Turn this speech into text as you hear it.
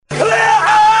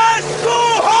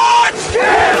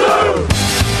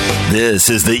This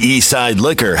is the Eastside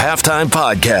Liquor Halftime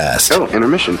Podcast. Oh,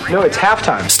 intermission. No, it's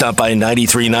halftime. Stop by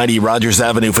 9390 Rogers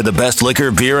Avenue for the best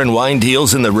liquor, beer, and wine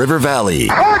deals in the River Valley.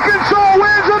 Arkansas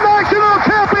wins the national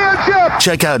championship.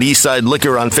 Check out Eastside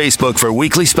Liquor on Facebook for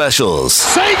weekly specials.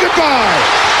 Say goodbye.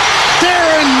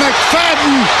 Darren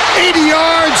McFadden, 80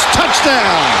 yards,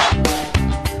 touchdown.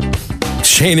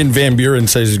 Shane Van Buren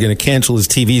says he's going to cancel his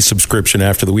TV subscription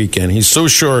after the weekend. He's so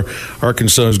sure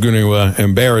Arkansas is going to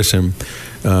embarrass him.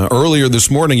 Earlier this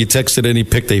morning, he texted and he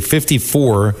picked a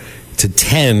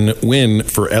 54-10 win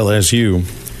for LSU.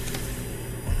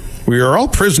 We are all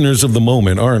prisoners of the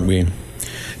moment, aren't we?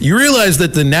 You realize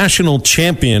that the national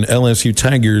champion LSU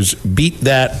Tigers beat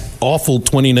that awful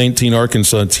 2019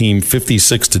 Arkansas team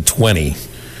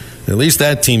 56-20. At least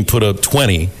that team put up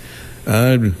 20.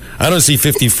 I don't see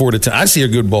 54-10. I see a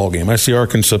good ball game. I see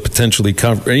Arkansas potentially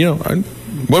cover.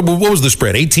 What was the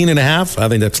spread? 18.5? I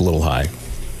think that's a little high.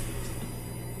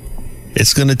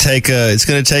 It's going to take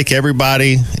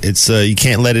everybody. It's you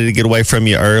can't let it get away from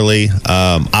you early.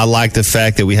 I like the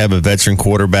fact that we have a veteran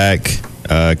quarterback.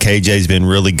 KJ's been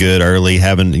really good early,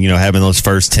 having those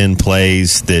first 10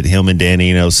 plays that him and Dan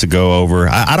Enos to go over.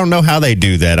 I don't know how they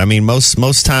do that. I mean,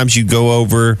 most times you go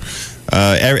over.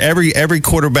 Every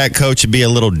quarterback coach would be a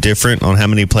little different on how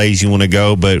many plays you want to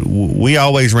go, but we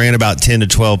always ran about 10 to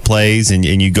 12 plays, and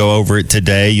you go over it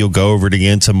today, you'll go over it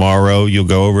again tomorrow, you'll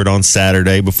go over it on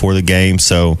Saturday before the game.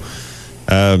 So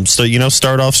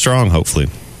start off strong, hopefully.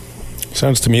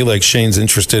 Sounds to me like Shane's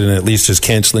interested in at least just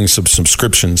canceling some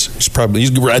subscriptions. He's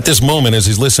at this moment as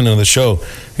he's listening to the show. You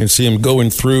can see him going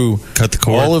through cut the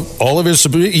cord. all of his,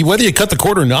 whether you cut the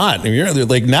cord or not.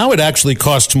 Like now, it actually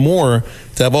costs more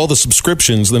to have all the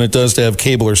subscriptions than it does to have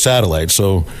cable or satellite.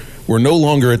 So we're no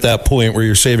longer at that point where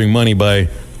you're saving money by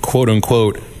quote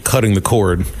unquote cutting the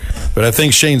cord. But I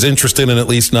think Shane's interested in at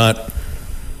least not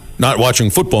watching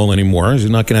football anymore. He's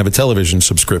not going to have a television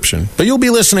subscription. But you'll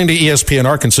be listening to ESPN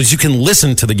Arkansas, so you can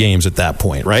listen to the games at that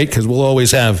point, right? Because we'll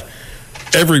always have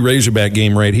every Razorback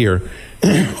game right here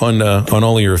on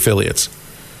all of your affiliates.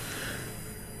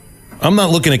 I'm not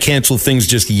looking to cancel things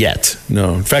just yet.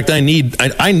 No. In fact, I need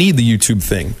the YouTube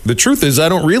thing. The truth is I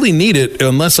don't really need it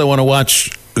unless I want to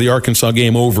watch the Arkansas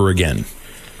game over again.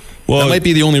 Well, that might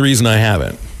be the only reason I have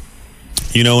it.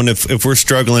 And if we're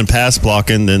struggling pass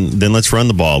blocking, then let's run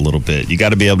the ball a little bit. You got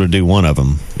to be able to do one of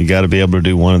them. You got to be able to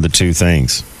do one of the two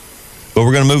things. But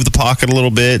we're going to move the pocket a little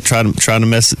bit, try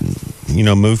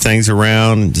to move things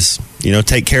around, and just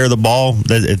take care of the ball.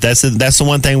 That's the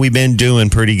one thing we've been doing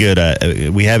pretty good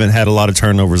at. We haven't had a lot of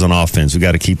turnovers on offense. We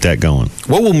got to keep that going.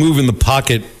 What will move in the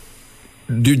pocket?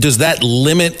 Does that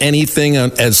limit anything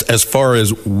as far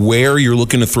as where you're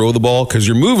looking to throw the ball? Because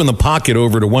you're moving the pocket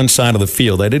over to one side of the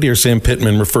field. I did hear Sam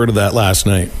Pittman refer to that last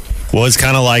night. Well, it's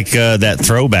kind of like that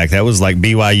throwback. That was like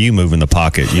BYU moving the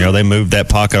pocket. They moved that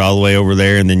pocket all the way over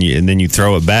there, and then you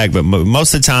throw it back. But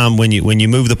most of the time, when you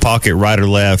move the pocket right or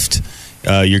left,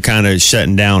 you're kind of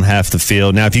shutting down half the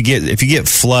field. Now, if you get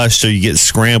flushed or you get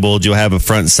scrambled, you'll have a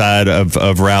front side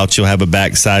of routes. You'll have a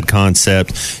backside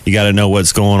concept. You got to know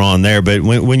what's going on there. But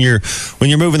when you're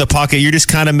moving the pocket, you're just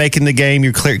kind of making the game.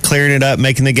 You're clearing it up,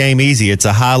 making the game easy. It's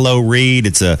a high-low read.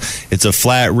 It's a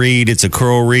flat read. It's a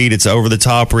curl read. It's over the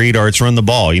top read, or it's run the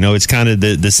ball. It's kind of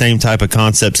the same type of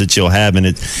concepts that you'll have, and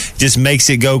it just makes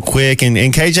it go quick. And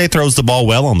KJ throws the ball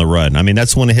well on the run. I mean,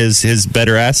 that's one of his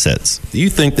better assets. Do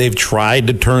you think they've tried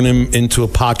to turn him into a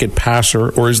pocket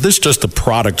passer, or is this just a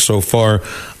product so far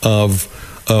of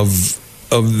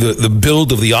the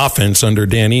build of the offense under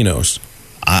Dan Enos?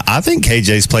 I think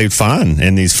KJ's played fine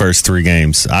in these first three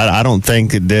games. I don't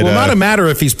think it did. Well, not a matter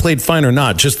if he's played fine or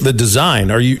not, just the design.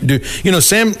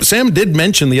 Sam did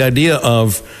mention the idea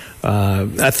of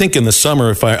I think in the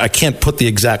summer, if I can't put the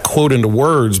exact quote into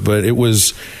words, but it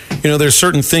was, there's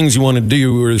certain things you want to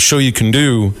do or show you can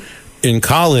do in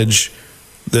college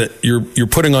that you're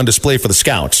putting on display for the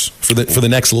scouts for the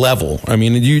next level. I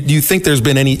mean, do you think there's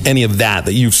been any of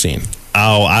that you've seen?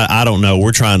 Oh, I don't know.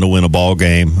 We're trying to win a ball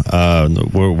game.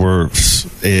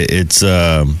 It's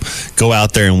go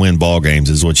out there and win ball games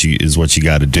is what you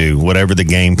got to do. Whatever the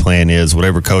game plan is,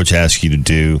 whatever coach asks you to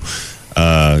do.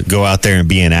 Go out there and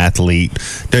be an athlete.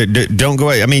 Don't go.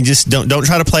 I mean, just don't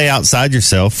try to play outside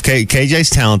yourself. KJ's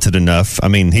talented enough. I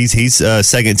mean, he's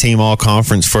second team all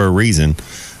conference for a reason.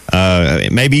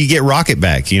 Maybe you get Rocket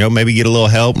back. Maybe get a little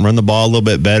help, run the ball a little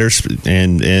bit better,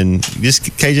 and just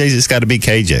KJ's just got to be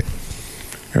KJ.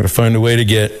 Got to find a way to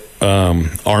get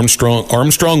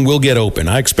Armstrong will get open.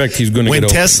 I expect he's going to get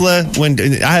open. When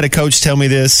I had a coach tell me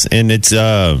this, and it's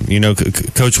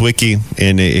Coach Wiki,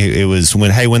 and it was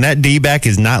when that D-back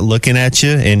is not looking at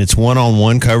you, and it's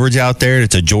one-on-one coverage out there.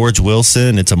 It's a George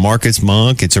Wilson, it's a Marcus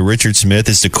Monk, it's a Richard Smith,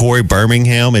 it's a Corey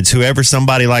Birmingham, it's whoever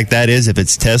somebody like that is. If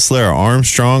it's Tesla or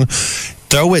Armstrong,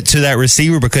 throw it to that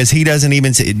receiver, because he doesn't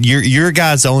even your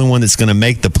guy's the only one that's going to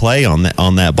make the play on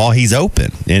that ball. He's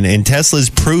open, and Tesla's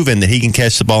proven that he can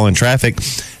catch the ball in traffic,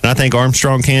 and I think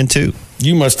Armstrong can too.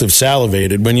 You must have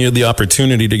salivated when you had the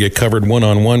opportunity to get covered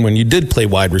one-on-one when you did play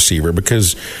wide receiver,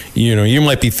 because you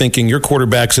might be thinking your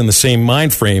quarterback's in the same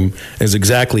mind frame as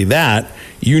exactly that.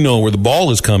 You know where the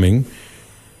ball is coming.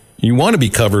 You want to be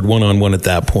covered one-on-one at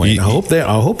that point. I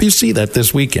hope you see that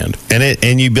this weekend.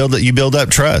 And you build up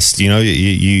trust.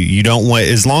 You don't want,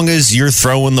 as long as you're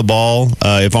throwing the ball.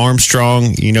 If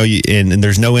Armstrong, and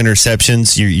there's no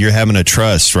interceptions, you're having a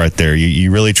trust right there. You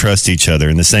really trust each other.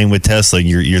 And the same with Tesla.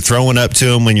 You're throwing up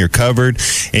to him when you're covered,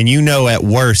 and at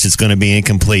worst it's going to be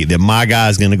incomplete. That my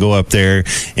guy's going to go up there,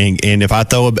 and if I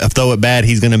throw it bad,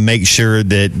 he's going to make sure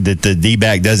that the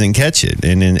D-back doesn't catch it.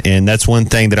 And that's one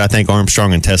thing that I think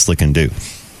Armstrong and Tesla can do.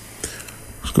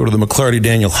 Let's go to the McClarty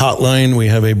Daniel hotline. We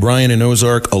have a Brian in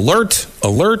Ozark. Alert.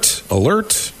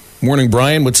 Morning,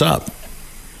 Brian. What's up?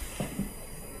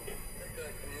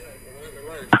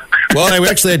 Well, I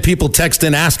actually had people text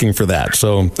in asking for that,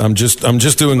 so I'm just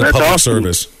doing the public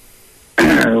service.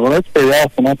 Well, that's pretty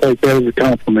awesome. I take that as a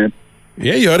compliment.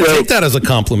 Yeah, you ought to take that as a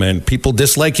compliment. People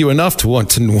dislike you enough to want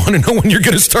to know when you're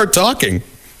going to start talking.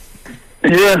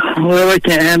 Yeah, well, they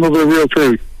can't handle the real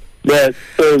truth.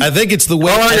 I think it's the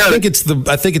way. I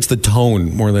think it's the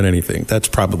tone more than anything. That's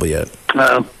probably it.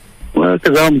 Well,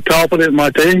 because I'm confident in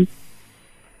my team.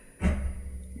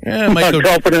 Yeah, I'm not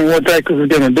confident in what Texas is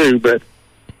going to do, but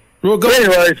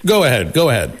anyways, go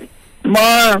ahead.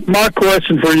 My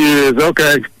question for you is,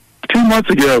 okay, 2 months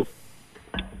ago,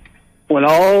 when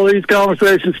all these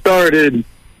conversations started,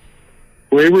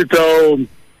 we were told,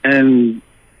 and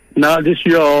not just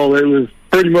y'all, it was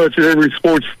pretty much every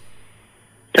sports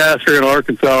caster in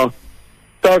Arkansas,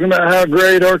 talking about how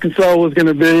great Arkansas was going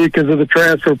to be because of the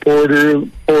transfer portal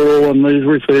and these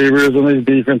receivers and these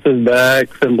defensive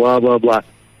backs and blah, blah, blah.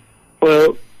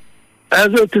 Well,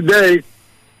 as of today,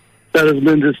 that has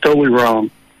been just totally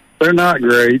wrong. They're not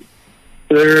great.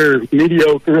 They're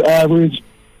mediocre, average.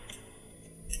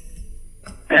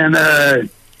 And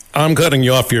I'm cutting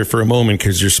you off here for a moment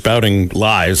because you're spouting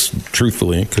lies,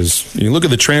 truthfully, because you look at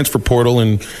the transfer portal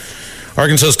and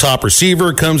Arkansas's top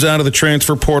receiver comes out of the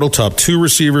transfer portal. Top 2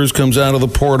 receivers comes out of the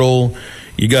portal.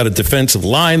 You got a defensive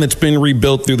line that's been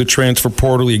rebuilt through the transfer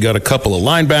portal. You got a couple of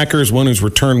linebackers, one who's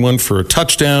returned one for a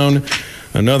touchdown,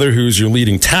 another who's your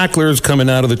leading tacklers coming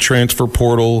out of the transfer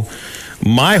portal.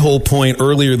 My whole point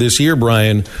earlier this year,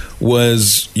 Brian,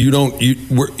 was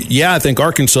I think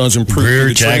Arkansas has improved Greer,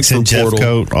 the Jackson, transfer portal.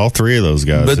 Jeff Coat, all 3 of those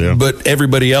guys. But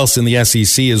everybody else in the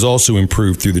SEC has also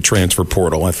improved through the transfer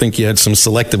portal. I think you had some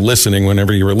selective listening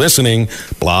whenever you were listening.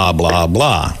 Blah, blah,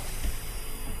 blah.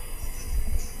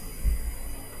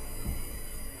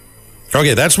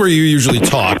 Okay, that's where you usually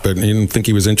talk, but he didn't think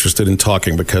he was interested in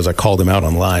talking because I called him out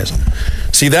on lies.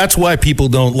 See, that's why people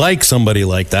don't like somebody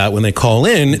like that. When they call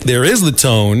in, there is the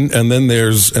tone, and then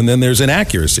there's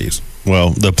inaccuracies.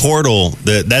 Well, the portal,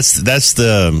 that's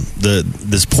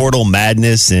this portal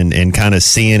madness and kind of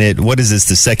seeing it. What is this?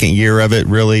 The second year of it,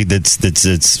 really? It's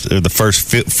the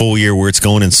first full year where it's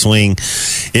going in swing.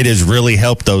 It has really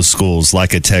helped those schools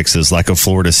like a Texas, like a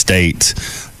Florida State.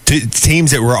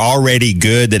 Teams that were already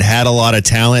good, that had a lot of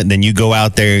talent, and then you go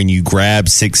out there and you grab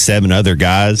 6, 7 other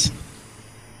guys.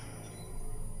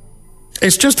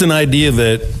 It's just an idea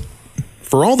that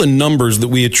for all the numbers that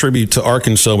we attribute to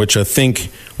Arkansas, which I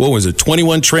think,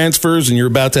 21 transfers, and you're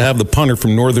about to have the punter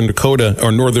from Northern Dakota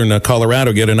or Northern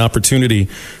Colorado get an opportunity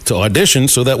to audition.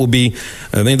 So that will be,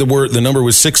 I think the number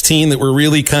was 16 that were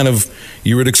really kind of,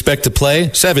 you would expect to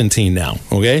play. 17 now,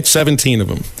 okay? 17 of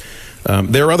them.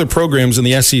 There are other programs in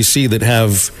the SEC that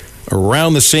have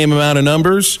around the same amount of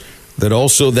numbers that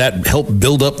help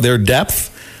build up their depth.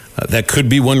 That could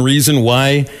be one reason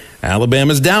why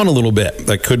Alabama's down a little bit.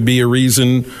 That could be a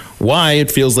reason why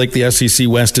it feels like the SEC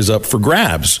West is up for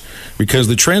grabs, because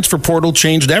the transfer portal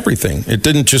changed everything. It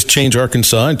didn't just change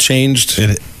Arkansas. It changed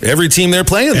every team they're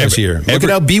playing this year. Look at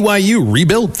how BYU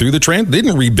rebuilt through the transfer. They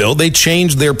didn't rebuild. They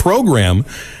changed their program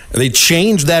They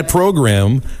changed that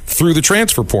program through the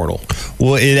transfer portal.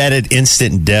 Well, it added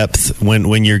instant depth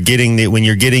when you're getting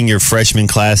your freshman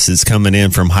classes coming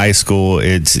in from high school.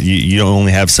 It's you don't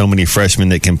only have so many freshmen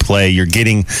that can play. You're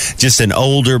getting just an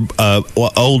older,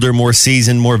 more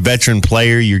seasoned, more veteran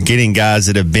player. You're getting guys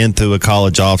that have been through a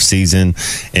college off season,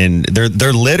 and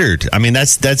they're littered. I mean,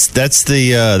 that's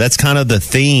kind of the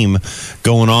theme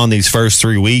going on these first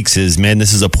 3 weeks. Is, man,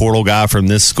 this is a portal guy from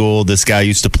this school. This guy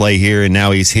used to play here, and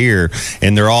now he's here,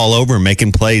 and they're all over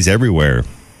making plays everywhere.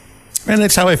 And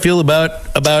that's how I feel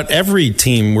about every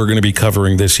team we're going to be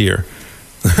covering this year.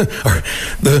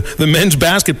 the men's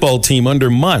basketball team under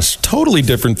Muss, totally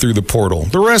different through the portal.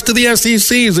 The rest of the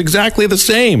SEC is exactly the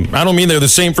same. I don't mean they're the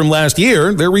same from last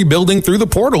year. They're rebuilding through the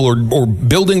portal or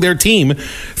building their team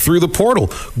through the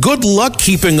portal. Good luck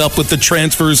keeping up with the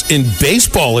transfers in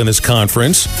baseball in this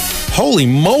conference. Holy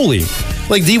moly.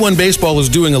 Like D1 Baseball is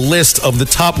doing a list of the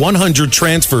top 100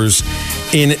 transfers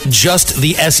in just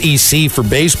the SEC for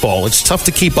baseball. It's tough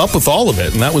to keep up with all of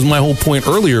it. And that was my whole point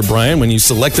earlier, Brian, when you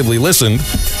selectively listened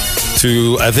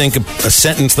to, I think, a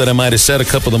sentence that I might have said a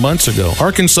couple of months ago.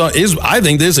 Arkansas I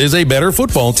think this is a better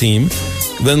football team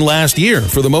than last year.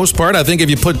 For the most part, I think if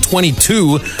you put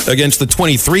 22 against the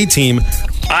 23 team,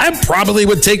 I probably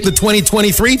would take the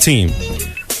 2023 team.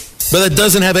 But that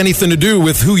doesn't have anything to do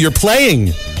with who you're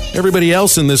playing. Everybody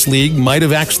else in this league might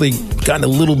have actually gotten a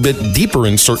little bit deeper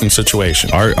in certain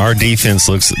situations. Our defense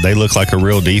look like a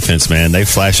real defense, man. They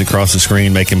flash across the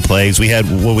screen making plays. We had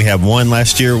one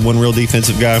last year, one real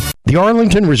defensive guy. The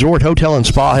Arlington Resort Hotel and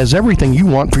Spa has everything you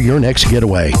want for your next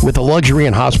getaway. With the luxury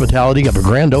and hospitality of a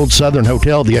grand old southern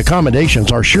hotel, the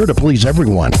accommodations are sure to please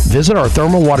everyone. Visit our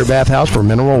thermal water bathhouse for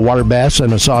mineral water baths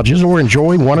and massages, or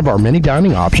enjoy one of our many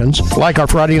dining options, like our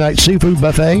Friday night seafood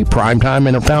buffet, primetime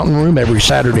in a fountain room every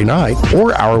Saturday night,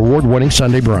 or our award-winning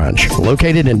Sunday brunch.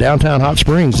 Located in downtown Hot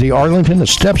Springs, the Arlington is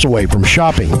steps away from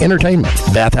shopping, entertainment,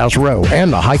 Bathhouse Row,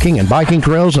 and the hiking and biking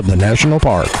trails of the National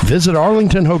Park. Visit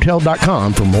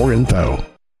arlingtonhotel.com for more info.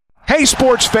 Hey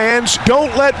sports fans,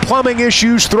 don't let plumbing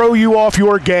issues throw you off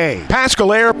your game.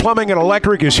 Pascal Air Plumbing and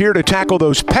Electric is here to tackle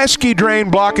those pesky drain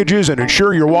blockages and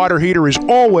ensure your water heater is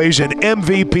always in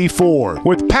MVP form.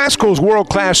 With Pascal's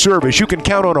world-class service, you can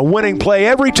count on a winning play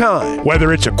every time.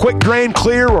 Whether it's a quick drain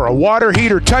clear or a water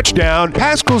heater touchdown,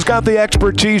 Pascal's got the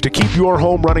expertise to keep your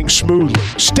home running smoothly.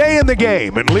 Stay in the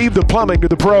game and leave the plumbing to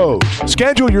the pros.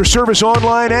 Schedule your service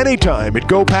online anytime at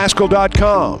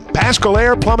gopascal.com. Pascal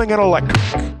Air Plumbing and Electric.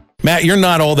 Matt, you're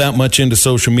not all that much into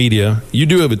social media. You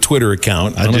do have a Twitter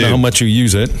account. I don't know how much you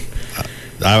use it.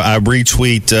 I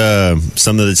retweet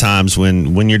some of the times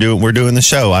when we're doing the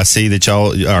show. I see that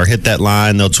y'all are hit that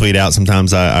line. They'll tweet out.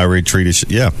 Sometimes I retweet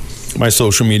it. Yeah. My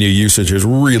social media usage has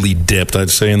really dipped, I'd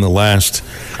say, in the last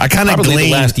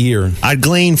year. I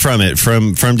glean from it,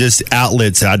 from just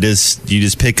outlets. You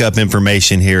just pick up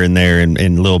information here and there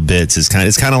in little bits. It's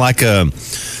kind of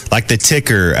like the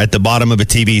ticker at the bottom of a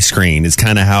TV screen. It's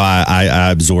kind of how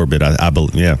I absorb it. I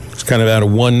believe, yeah. It's kind of out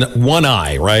of one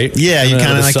eye, right? Yeah, you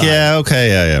kind of like, yeah,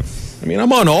 okay, yeah. I mean,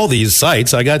 I'm on all these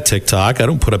sites. I got TikTok. I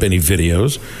don't put up any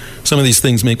videos. Some of these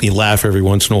things make me laugh every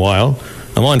once in a while.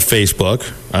 I'm on Facebook.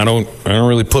 I don't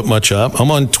really put much up. I'm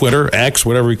on Twitter, X,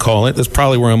 whatever we call it. That's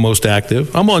probably where I'm most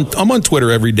active. I'm on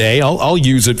Twitter every day. I'll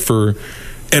use it for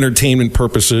entertainment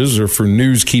purposes or for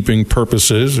news keeping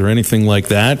purposes or anything like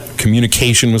that.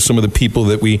 Communication with some of the people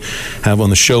that we have on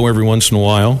the show every once in a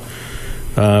while.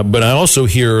 But I also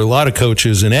hear a lot of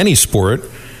coaches in any sport,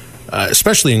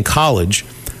 especially in college,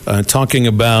 talking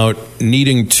about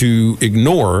needing to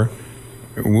ignore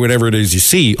whatever it is you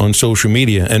see on social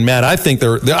media. And Matt, I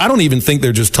don't even think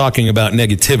they're just talking about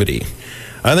negativity.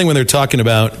 I think when they're talking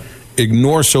about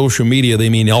ignore social media, they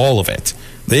mean all of it.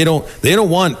 They don't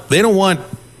want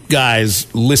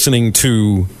guys listening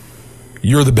to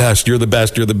you're the best,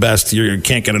 you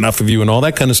can't get enough of you and all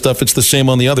that kind of stuff. It's the same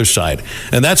on the other side.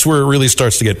 And that's where it really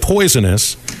starts to get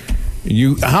poisonous.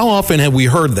 How often have we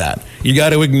heard that? You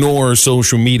got to ignore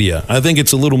social media. I think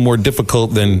it's a little more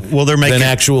difficult than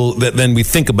we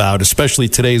think about, especially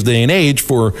today's day and age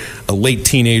for a late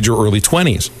teenager, early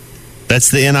 20s.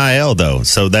 That's the NIL though.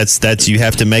 So that's you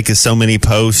have to make so many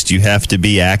posts. You have to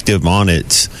be active on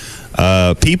it.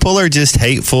 People are just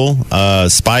hateful,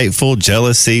 spiteful,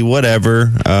 jealousy,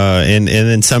 whatever. And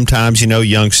then sometimes,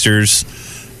 youngsters,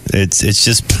 it's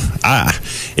just I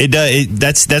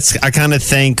kind of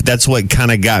think that's what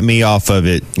kind of got me off of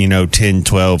it, 10,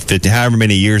 12, 15, however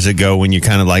many years ago, when you're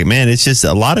kind of like, man, it's just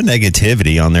a lot of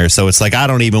negativity on there. So it's like, I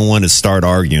don't even want to start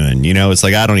arguing, it's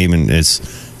like,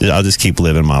 I'll just keep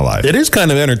living my life. It is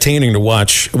kind of entertaining to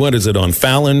watch. What is it on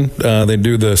Fallon? They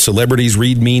do the celebrities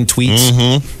read mean tweets.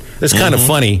 Mm-hmm. It's kind of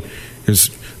funny because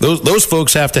those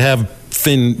folks have to have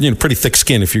thin, pretty thick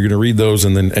skin if you're going to read those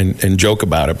and joke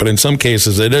about it. But in some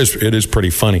cases, it is pretty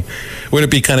funny.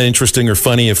 Wouldn't it be kind of interesting or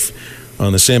funny if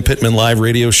on the Sam Pittman live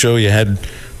radio show you had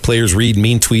players read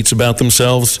mean tweets about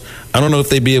themselves? I don't know if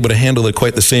they'd be able to handle it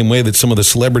quite the same way that some of the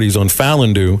celebrities on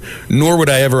Fallon do, nor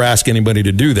would I ever ask anybody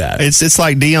to do that. It's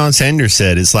like Deion Sanders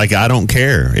said. It's like, I don't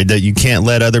care. You can't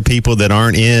let other people that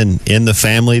aren't in the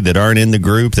family, that aren't in the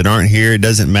group, that aren't here. It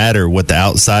doesn't matter what the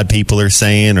outside people are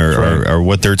saying or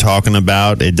what they're talking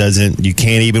about. You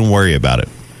can't even worry about it.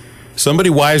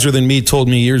 Somebody wiser than me told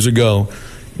me years ago,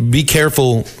 be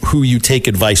careful who you take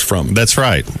advice from. That's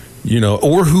right.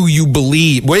 Or who you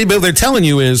believe. What they're telling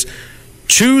you is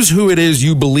choose who it is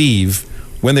you believe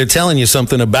when they're telling you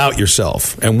something about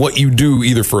yourself and what you do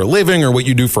either for a living or what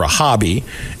you do for a hobby.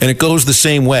 And it goes the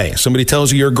same way. Somebody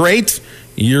tells you you're great,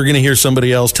 you're going to hear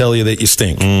somebody else tell you that you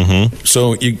stink. Mm-hmm.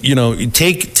 So, you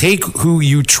take who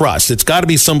you trust. It's got to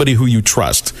be somebody who you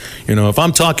trust. If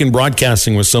I'm talking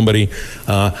broadcasting with somebody,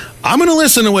 I'm going to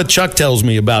listen to what Chuck tells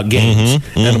me about games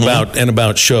and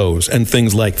about shows and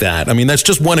things like that. I mean, that's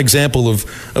just one example of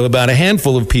about a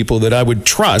handful of people that I would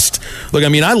trust. Look, I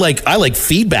mean, I like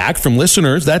feedback from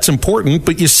listeners. That's important,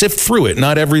 but you sift through it.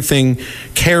 Not everything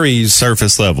carries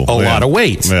surface level a lot of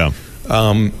weight. Yeah.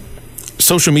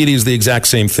 Social media is the exact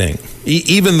same thing.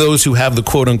 Even those who have the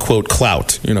quote-unquote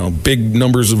clout, big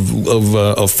numbers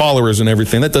of followers and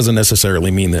everything, that doesn't necessarily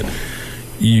mean that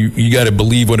you got to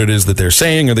believe what it is that they're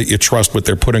saying or that you trust what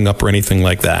they're putting up or anything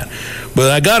like that. But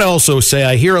I got to also say,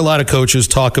 I hear a lot of coaches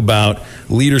talk about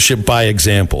leadership by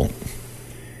example.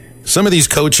 Some of these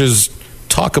coaches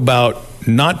talk about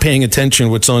not paying attention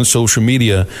to what's on social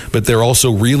media, but they're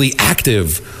also really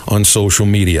active on social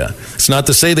media. It's not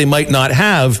to say they might not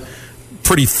have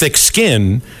pretty thick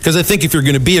skin, because I think if you're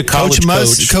going to be a college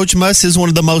Coach Muss is one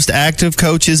of the most active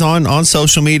coaches on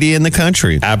social media in the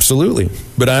country. Absolutely.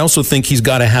 But I also think he's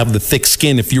got to have the thick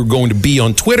skin if you're going to be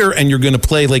on Twitter and you're going to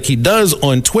play like he does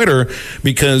on Twitter,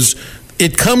 because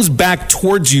it comes back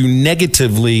towards you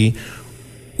negatively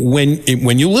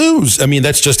when you lose. I mean,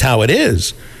 that's just how it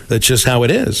is. That's just how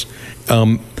it is.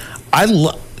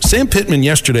 Sam Pittman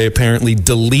yesterday apparently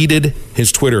deleted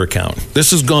his Twitter account. This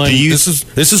has gone. This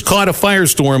has caught a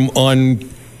firestorm on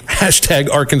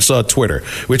 # Arkansas Twitter,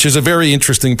 which is a very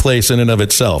interesting place in and of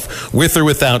itself, with or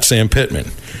without Sam Pittman.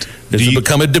 Does it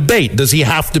become a debate? Does he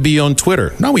have to be on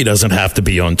Twitter? No, he doesn't have to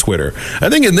be on Twitter. I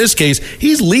think in this case,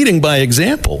 he's leading by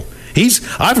example.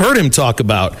 I've heard him talk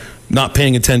about not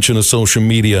paying attention to social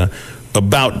media,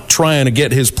 about trying to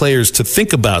get his players to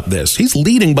think about this. He's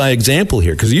leading by example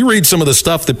here, because you read some of the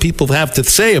stuff that people have to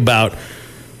say about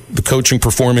the coaching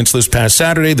performance this past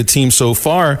Saturday, the team so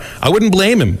far. I wouldn't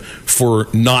blame him for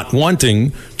not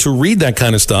wanting to read that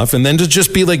kind of stuff and then to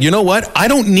just be like, you know what? I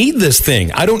don't need this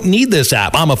thing. I don't need this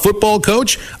app. I'm a football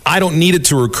coach. I don't need it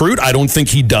to recruit. I don't think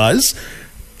he does.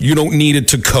 You don't need it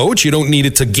to coach. You don't need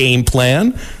it to game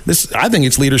plan. I think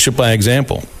it's leadership by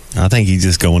example. I think he's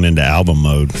just going into album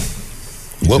mode.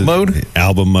 What mode?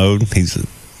 Album mode.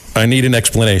 I need an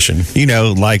explanation.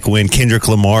 Like when Kendrick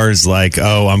Lamar's like,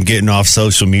 oh, I'm getting off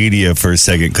social media for a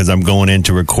second because I'm going in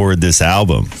to record this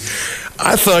album.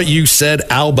 I thought you said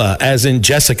Alba, as in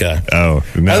Jessica. Oh,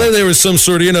 no. I thought there was some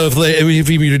sort of, if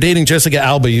you're dating Jessica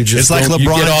Alba, you just it's like you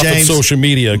get off James. of social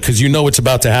media because you know what's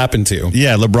about to happen to you.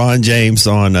 Yeah, LeBron James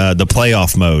on the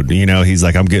playoff mode. He's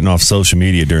like, I'm getting off social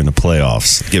media during the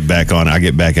playoffs. Get back on. I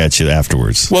get back at you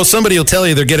afterwards. Well, somebody will tell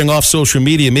you they're getting off social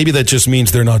media. Maybe that just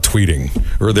means they're not tweeting,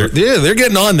 or they're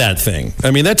getting on that thing.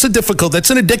 I mean, that's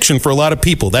an addiction for a lot of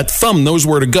people. That thumb knows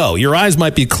where to go. Your eyes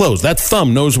might be closed. That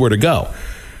thumb knows where to go.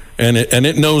 And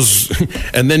it knows,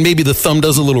 and then maybe the thumb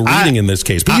does a little reading in this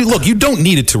case. But you don't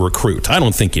need it to recruit. I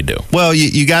don't think you do. Well,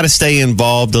 you got to stay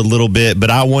involved a little bit, but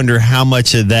I wonder how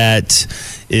much of that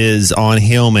is on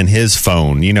him and his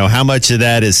phone. How much of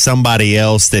that is somebody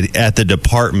else that at the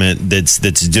department that's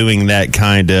doing that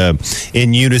kind of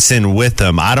in unison with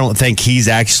them. I don't think he's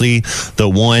actually the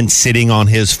one sitting on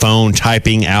his phone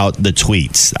typing out the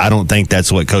tweets. I don't think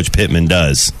that's what Coach Pittman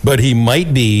does. But he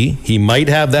might be. He might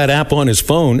have that app on his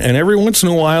phone, and every once in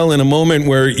a while, in a moment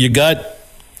where you got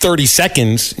 30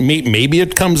 seconds, maybe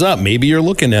it comes up. Maybe you're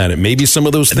looking at it. Maybe some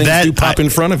of those things do pop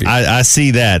in front of you. I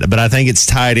see that, but I think it's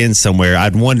tied in somewhere.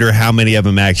 I'd wonder how many of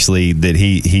them actually that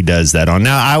he does that on.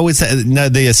 Now, I always know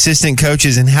the assistant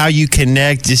coaches and how you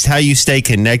connect, just how you stay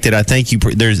connected. I think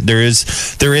there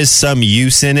is some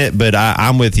use in it, but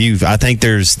I'm with you. I think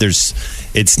it's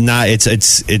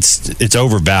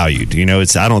overvalued.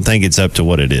 I don't think it's up to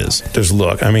what it is.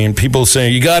 Look, I mean, people say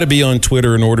you got to be on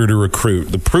Twitter in order to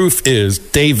recruit. The proof is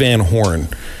Dave Van Horn.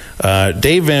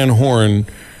 Dave Van Horn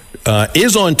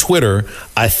is on Twitter.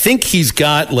 I think he's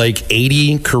got like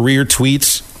 80 career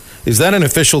tweets. Is that an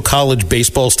official college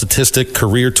baseball statistic,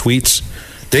 career tweets?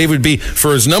 David B.,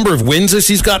 for his number of wins as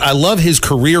he's got, I love his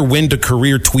career win to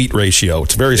career tweet ratio.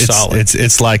 It's very solid.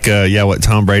 It's like what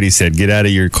Tom Brady said: get out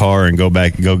of your car and go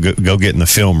back, go get in the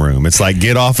film room. It's like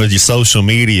get off of your social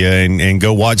media and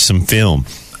go watch some film.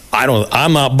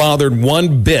 I'm not bothered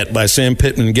one bit by Sam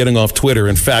Pittman getting off Twitter.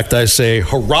 In fact, I say,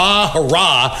 hurrah,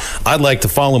 hurrah. I'd like to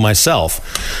follow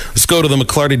myself. Let's go to the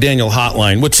McClarty Daniel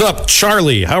hotline. What's up,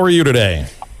 Charlie? How are you today?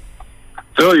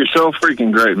 Phil, you're so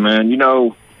freaking great, man. You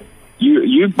know,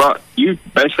 you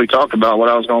basically talked about what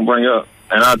I was going to bring up,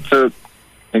 and I took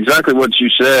exactly what you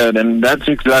said, and that's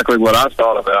exactly what I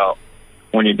thought about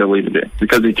when you deleted it,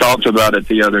 because he talked about it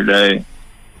the other day,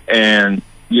 and,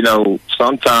 you know,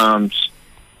 sometimes,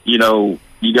 you know,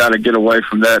 you got to get away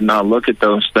from that and not look at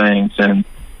those things and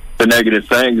the negative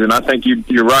things, and I think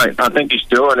you're right. I think he's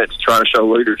doing it to try to show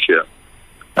leadership.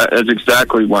 That's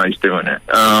exactly why he's doing it.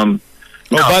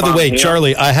 By the way,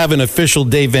 Charlie, I have an official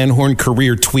Dave Van Horn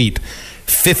career tweet.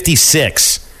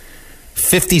 56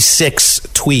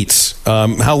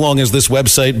 tweets. How long has this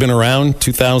website been around?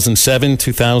 2007,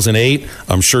 2008?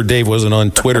 I'm sure Dave wasn't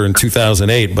on Twitter in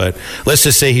 2008, but let's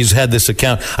just say he's had this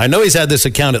account. I know he's had this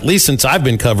account at least since I've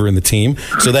been covering the team,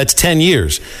 so that's 10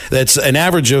 years. That's an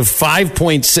average of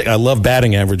 5.6. I love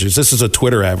batting averages. This is a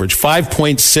Twitter average.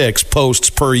 5.6 posts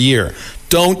per year.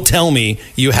 Don't tell me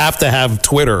you have to have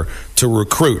Twitter to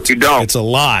recruit. You don't. It's a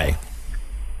lie.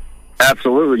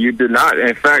 Absolutely, you do not.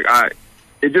 In fact,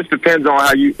 it just depends on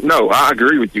how you. No, I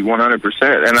agree with you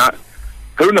 100%. And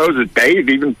who knows if Dave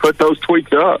even put those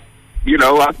tweets up? You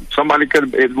know, somebody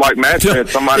could have, like Matt said,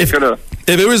 somebody could have.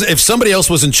 If somebody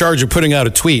else was in charge of putting out a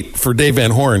tweet for Dave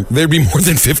Van Horn, there'd be more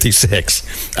than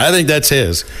 56. I think that's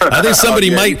his. I think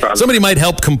somebody might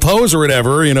help compose or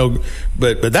whatever, you know,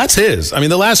 but that's his. I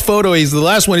mean, the last one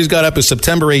he's got up is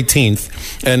September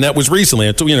 18th, and that was recently.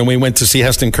 You know, we went to see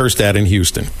Heston Kjerstad in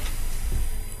Houston.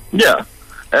 Yeah,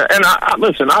 and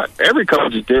listen. Every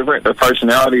coach is different. Their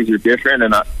personalities are different,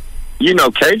 and you know,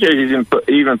 KJ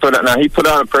even put out. Now he put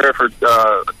out a prayer for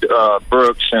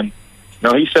Brooks, and you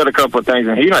know, he said a couple of things,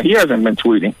 and he hasn't been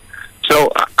tweeting.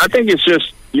 So I think it's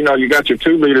just, you know, you got your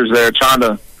two leaders there trying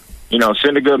to, you know,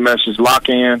 send a good message, lock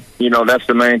in. You know, that's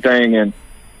the main thing, and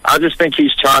I just think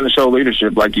he's trying to show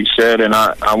leadership, like you said, and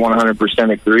I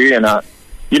 100% agree. And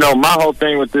you know, my whole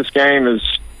thing with this game is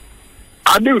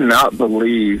I do not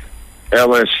believe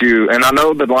LSU, and I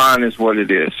know the line is what it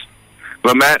is,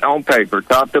 but Matt, on paper,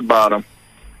 top to bottom,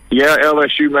 yeah,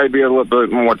 LSU may be a little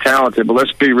bit more talented, but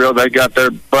let's be real, they got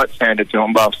their butts handed to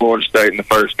them by Florida State in the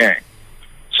first game.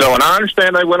 So, and I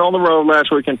understand they went on the road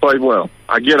last week and played well.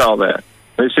 I get all that.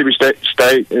 Mississippi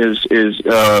State is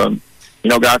you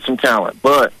know, got some talent.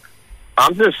 But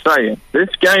I'm just saying, this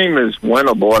game is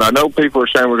winnable, and I know people are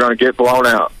saying we're going to get blown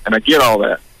out, and I get all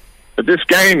that. But this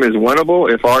game is winnable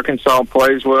if Arkansas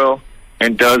plays well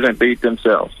and doesn't beat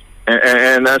themselves.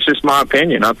 And that's just my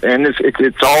opinion. And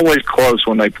it's always close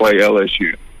when they play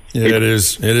LSU. Yeah, it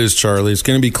is, Charlie. It's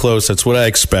going to be close. That's what I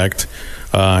expect.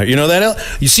 You know,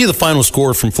 you see the final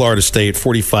score from Florida State,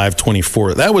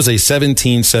 45-24. That was a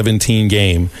 17-17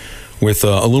 game with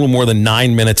a little more than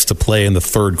 9 minutes to play in the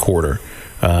third quarter.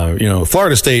 You know,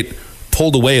 Florida State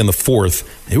pulled away in the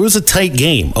fourth. It was a tight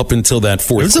game up until that fourth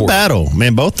quarter. It was a battle.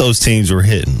 Man, both those teams were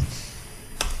hitting.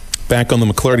 Back on the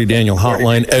McClarty Daniel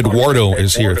hotline, Eduardo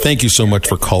is here. Thank you so much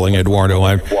for calling, Eduardo.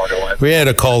 We had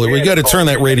a caller. We got to turn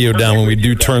that radio down when we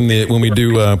do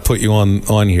put you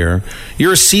on here.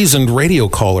 You're a seasoned radio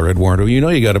caller, Eduardo. You know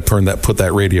you got to put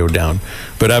that radio down.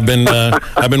 But I've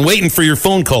been waiting for your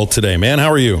phone call today, man. How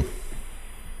are you?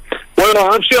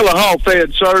 Well, I'm still a Hall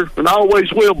fan, sir, and I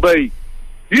always will be.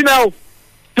 You know,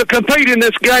 to compete in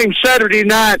this game Saturday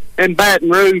night in Baton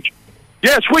Rouge,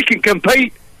 yes, we can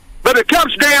compete, but it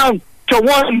comes down to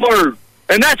one word,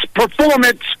 and that's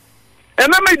performance.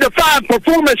 And let me define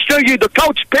performance to you, the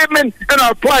Coach Pittman and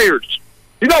our players.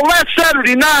 You know, last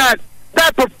Saturday night,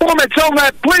 that performance on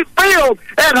that field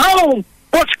at home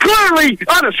was clearly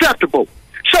unacceptable.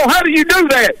 So how do you do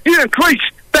that? You increase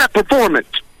that performance.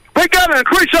 We got to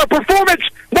increase our performance,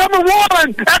 number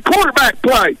one, at quarterback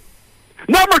play.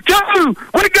 Number two,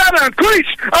 we got to increase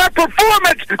our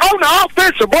performance on the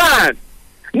offensive line.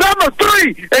 Number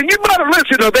three, and you better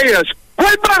listen to this,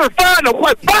 we better find our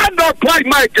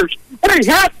playmakers. We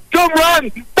have to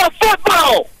run the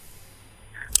football.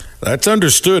 That's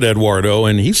understood, Eduardo,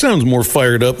 and he sounds more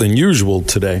fired up than usual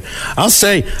today. I'll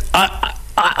say,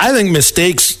 I think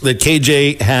mistakes that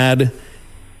KJ had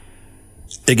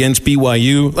against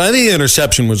BYU, I think the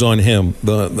interception was on him.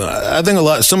 I think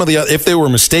if there were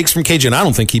mistakes from KJ, and I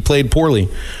don't think he played poorly,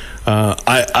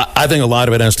 I think a lot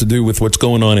of it has to do with what's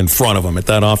going on in front of him at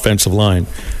that offensive line.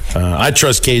 I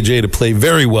trust KJ to play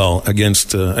very well against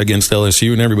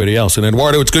LSU and everybody else. And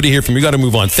Eduardo, it's good to hear from you. We got to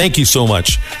move on. Thank you so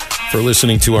much for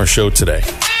listening to our show today.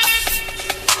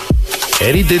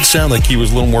 Eddie did sound like he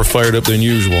was a little more fired up than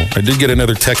usual. I did get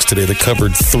another text today that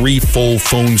covered 3 full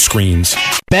phone screens.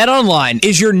 BetOnline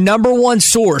is your number one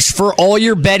source for all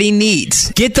your betting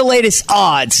needs. Get the latest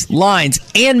odds, lines,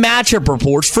 and matchup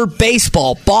reports for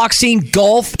baseball, boxing,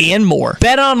 golf, and more.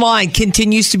 BetOnline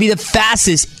continues to be the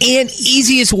fastest and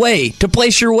easiest way to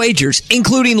place your wagers,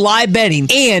 including live betting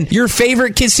and your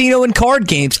favorite casino and card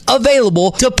games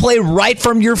available to play right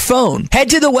from your phone. Head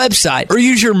to the website or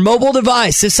use your mobile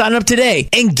device to sign up today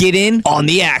and get in on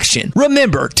the action.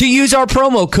 Remember to use our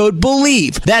promo code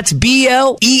BELIEVE, that's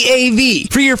BLEAV,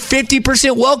 for your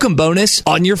 50% welcome bonus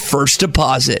on your first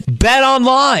deposit. Bet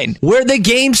online, where the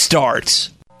game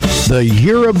starts. The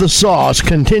year of the sauce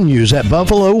continues at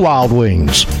Buffalo Wild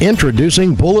Wings.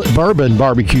 Introducing Bullet Bourbon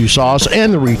Barbecue Sauce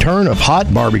and the return of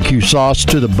Hot Barbecue Sauce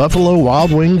to the Buffalo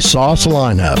Wild Wings sauce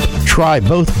lineup. Try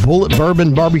both Bullet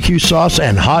Bourbon Barbecue Sauce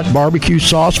and Hot Barbecue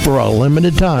Sauce for a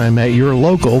limited time at your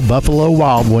local Buffalo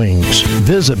Wild Wings.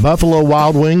 Visit Buffalo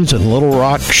Wild Wings in Little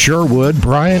Rock, Sherwood,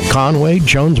 Bryant, Conway,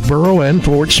 Jonesboro, and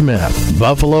Fort Smith.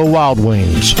 Buffalo Wild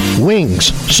Wings.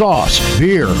 Wings, sauce,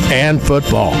 beer, and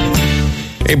football.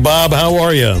 Hey, Bob, how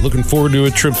are you? Looking forward to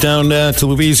a trip down to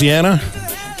Louisiana?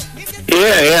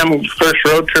 Yeah, I'm first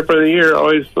road trip of the year.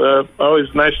 Always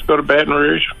nice to go to Baton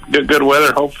Rouge. Get good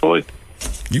weather, hopefully.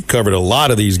 You've covered a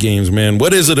lot of these games, man.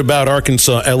 What is it about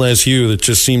Arkansas LSU that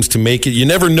just seems to make it? You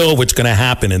never know what's going to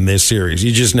happen in this series.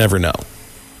 You just never know.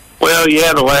 Well,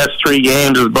 yeah, the last 3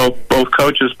 games, as both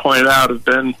coaches pointed out, have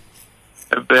been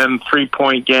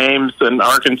 3-point games, and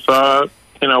Arkansas,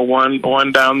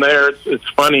 won down there. It's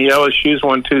funny. LSU's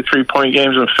won 2 3-point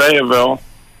games in Fayetteville,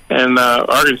 and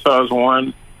Arkansas has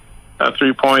won a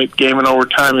 3-point game in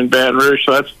overtime in Baton Rouge.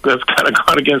 So that's kind of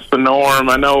gone against the norm.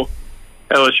 I know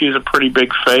LSU's a pretty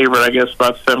big favorite. I guess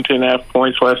about 17.5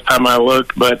 points last time I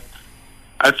looked, but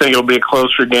I think it'll be a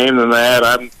closer game than that.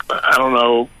 I don't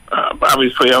know.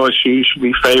 Obviously, LSU should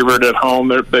be favored at home.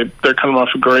 They're coming off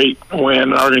a great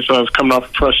win. Arkansas is coming off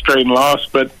a frustrating loss,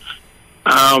 but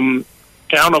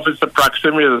I don't know if it's the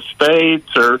proximity of the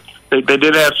states or they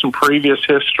did have some previous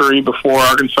history before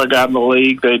Arkansas got in the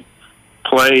league. They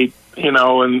played,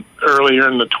 earlier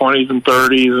in the 20s and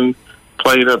 30s and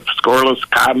played a scoreless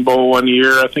Cotton Bowl one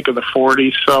year, I think in the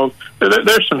 40s. So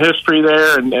there's some history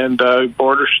there and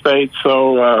border states.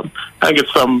 So I think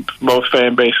it's something both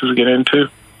fan bases get into.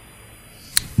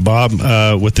 Bob,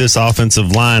 with this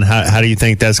offensive line, how do you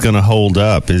think that's going to hold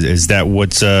up? Is that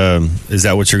what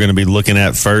you're going to be looking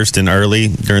at first and early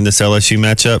during this LSU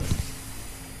matchup?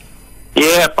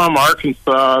 Yeah, if I'm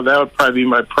Arkansas, that would probably be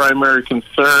my primary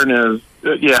concern. Is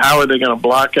how are they going to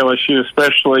block LSU?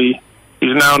 Especially,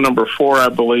 he's now number 4, I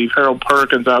believe. Harold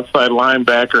Perkins, outside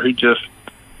linebacker, who just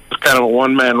was kind of a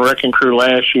one-man wrecking crew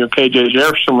last year. KJ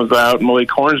Jefferson was out, and Malik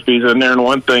Hornsby's in there. And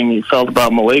one thing you felt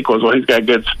about Malik was, he's got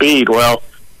good speed. Well,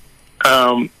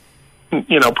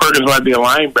 Perkins might be a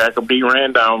linebacker, but he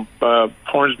ran down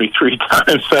Hornsby 3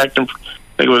 times, sacked him.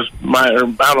 I think it was I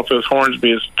don't know if it was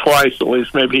Hornsby, it's twice at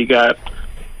least. Maybe he got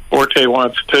Forte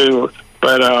once too,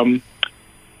 but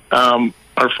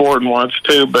or Ford once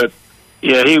too. But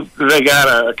yeah, they got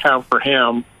to account for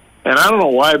him. And I don't know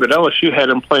why, but LSU had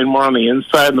him playing more on the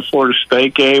inside in the Florida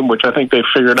State game, which I think they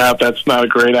figured out that's not a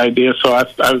great idea. So I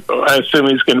assume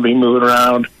he's going to be moving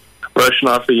around, rushing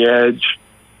off the edge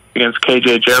against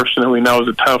KJ Jefferson, who we know is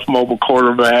a tough mobile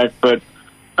quarterback. But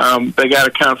they got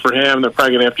to account for him. They're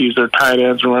probably going to have to use their tight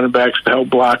ends and running backs to help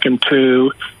block him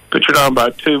too. But you're talking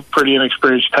about 2 pretty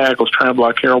inexperienced tackles trying to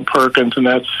block Harold Perkins, and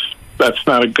that's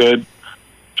not a good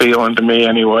feeling to me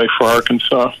anyway for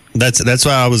Arkansas. That's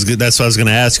what I was going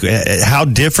to ask. How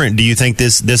different do you think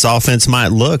this offense might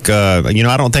look? I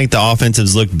don't think the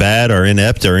offensives look bad or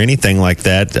inept or anything like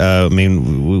that.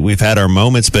 We've had our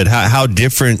moments, but how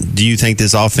different do you think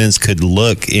this offense could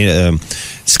look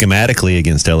schematically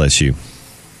against LSU?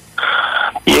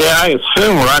 Yeah, I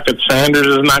assume Rocket Sanders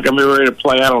is not going to be ready to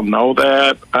play. I don't know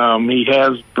that. He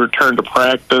has returned to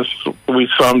practice. We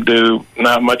saw him do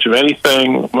not much of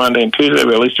anything Monday and Tuesday,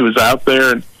 but at least he was out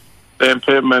there. And Dan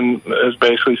Pittman has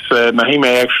basically said, now he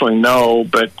may actually know,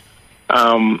 but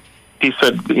he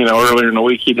said, earlier in the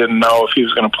week he didn't know if he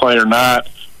was going to play or not.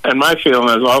 And my feeling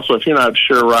is also, if you're not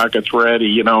sure Rocket's ready,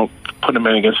 you don't put him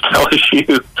in against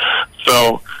LSU.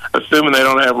 So assuming they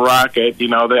don't have Rocket,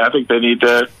 I think they need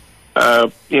to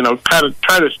kind of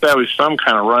try to establish some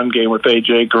kind of run game with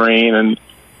A.J. Green and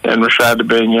Rashad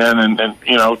Dubinion,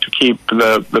 and to keep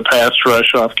the pass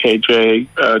rush off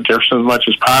KJ Jefferson as much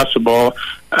as possible.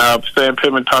 Sam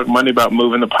Pittman talked Monday about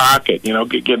moving the pocket,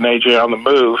 getting A.J. on the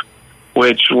move,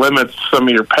 which limits some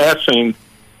of your passing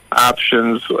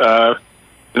options,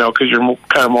 because you're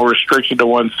kind of more restricted to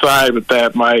one side, but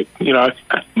that might, you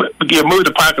move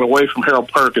the pocket away from Harold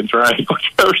Perkins, right?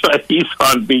 Whichever side he's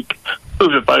on, move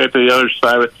the pocket to the other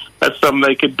side. But that's something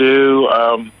they could do.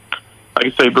 Like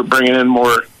I say, but bringing in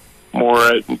more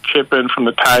chip in from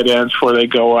the tight ends before they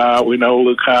go out. We know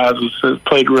Luke Haas has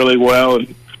played really well,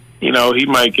 and he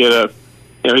might get a.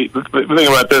 The thing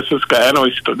about this guy, I know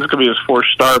this could be his fourth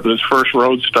start, but his first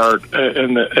road start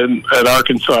at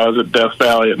Arkansas is at Death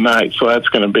Valley at night, so that's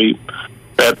going to be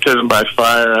baptism by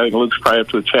fire. I think Luke's probably up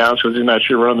to the challenge because he's not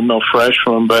sure run-of-the-mill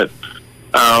freshman, but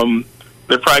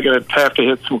they're probably going to have to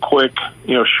hit some quick,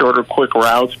 shorter, quick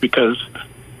routes because,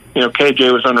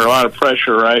 KJ was under a lot of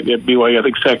pressure, right? At BYU, I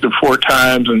think sacked him 4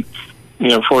 times and,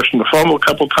 forced him to fumble a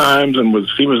couple times, and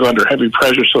he was under heavy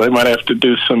pressure, so they might have to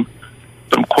do some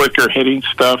quicker hitting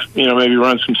stuff, maybe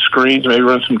run some screens, maybe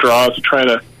run some draws to try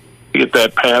to get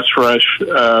that pass rush, so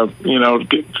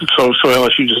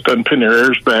LSU just doesn't pin their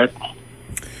ears back.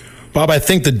 Bob, I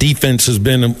think the defense has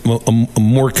been a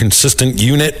more consistent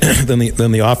unit than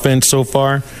the offense so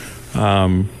far.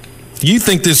 Do you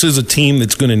think this is a team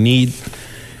that's going to need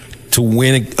to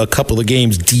win a couple of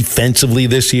games defensively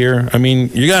this year? I mean,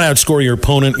 you got to outscore your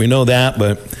opponent. We know that,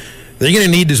 but they're going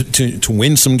to need to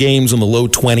win some games in the low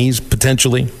 20s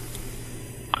potentially.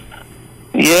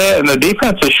 Yeah, and the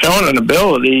defense has shown an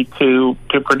ability to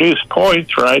produce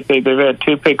points, right? They've had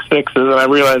 2 pick sixes, and I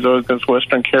realize it was against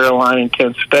Western Carolina and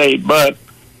Kent State,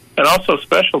 and also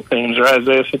special teams, right?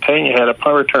 Isaiah Satania had a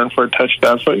punt return for a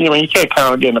touchdown. So, you can't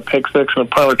count on getting a pick six and a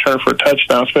punt return for a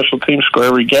touchdown, special teams score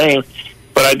every game.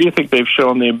 But I do think they've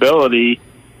shown the ability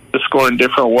to score in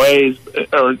different ways,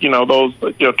 or, those,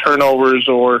 turnovers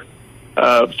or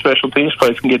special teams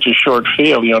plays can get you short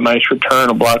field, nice return,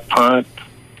 a block punt,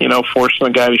 forcing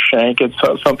the guy to shank it,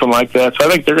 something like that. So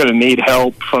I think they're going to need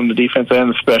help from the defense and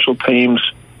the special teams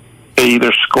to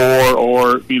either score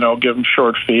or, give them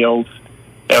short fields,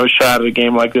 have a shot at a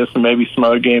game like this and maybe some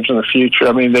other games in the future.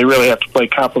 I mean, they really have to play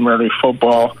complementary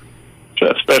football,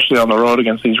 especially on the road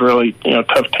against these really,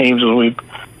 tough teams, as we've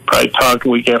probably talked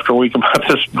week after week about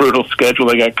this brutal schedule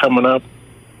they got coming up.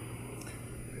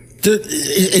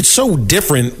 It's so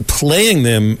different playing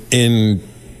them in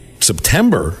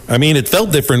September. I mean, it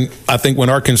felt different, I think, when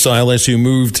Arkansas LSU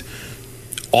moved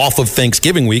off of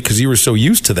Thanksgiving week because you were so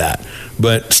used to that.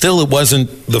 But still, it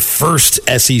wasn't the first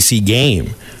SEC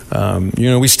game.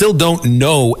 We still don't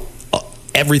know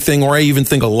everything, or I even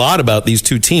think a lot about these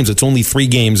two teams. It's only 3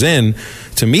 games in.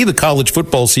 To me, the college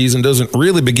football season doesn't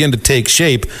really begin to take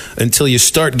shape until you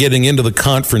start getting into the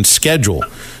conference schedule.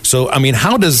 So, I mean,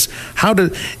 how do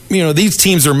these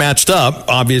teams are matched up,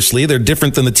 obviously. They're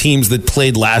different than the teams that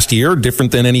played last year,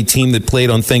 different than any team that played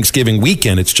on Thanksgiving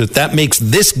weekend. It's just that makes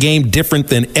this game different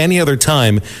than any other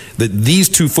time that these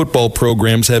two football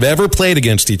programs have ever played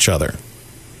against each other.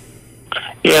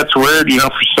 Yeah, it's weird,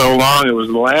 for so long it was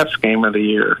the last game of the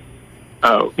year,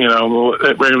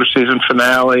 regular season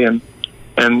finale, and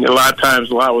a lot of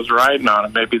times a lot was riding on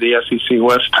it. Maybe the SEC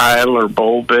West title or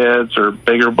bowl bids or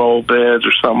bigger bowl bids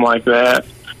or something like that.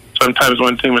 Sometimes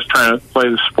one team was trying to play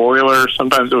the spoiler.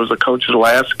 Sometimes it was a coach's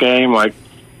last game, like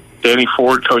Danny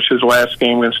Ford coached his last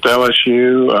game against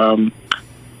LSU.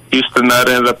 Houston Nutt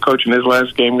ended up coaching his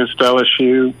last game against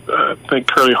LSU. I think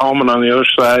Curly Holman on the other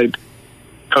side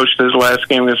coached his last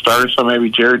game against Arkansas, maybe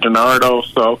Jared DiNardo.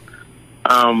 So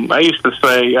I used to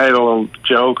say, I had a little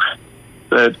joke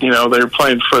that, they were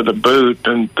playing for the boot,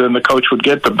 and then the coach would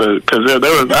get the boot. Because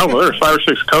there were 5 or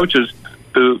 6 coaches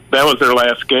who, that was their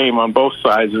last game on both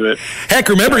sides of it. Heck,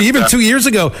 remember, even 2 years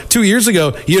ago,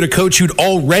 you had a coach who'd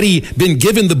already been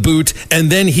given the boot,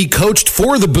 and then he coached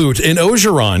for the boot in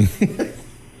Ogeron.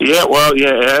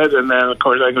 Ed, and then, of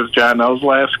course, I think it was John O's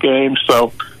last game.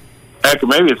 So, heck,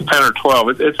 maybe it's 10 or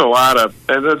 12. It's a lot of,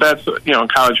 and that's, in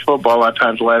college football, a lot of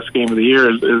times the last game of the year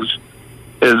is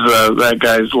that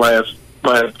guy's last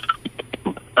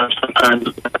sometimes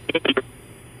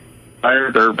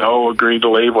fired or agreed to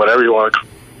leave, whatever you want.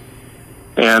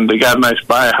 And they got a nice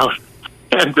buyout,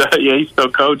 and he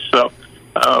still coached. So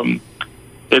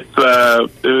it was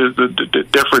a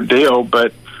different deal,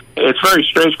 but it's very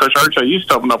strange because Arkansas used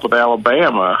to open up with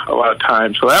Alabama a lot of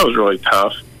times, so that was really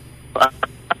tough.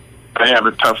 They have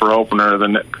a tougher opener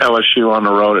than LSU on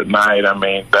the road at night. I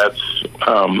mean, that's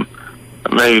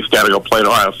maybe he's got to go play at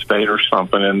Ohio State or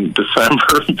something in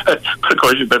December. But of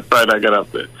course, they're probably not going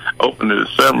to open in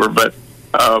December. But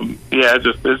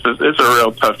it's a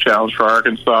real tough challenge for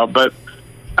Arkansas. But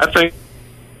I think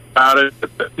about it,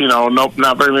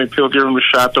 not very many people give them a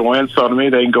shot to win. So to me,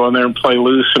 they can go in there and play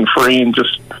loose and free and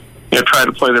just try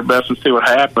to play their best and see what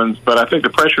happens. But I think the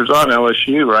pressure's on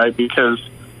LSU, right? Because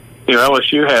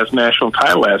LSU has national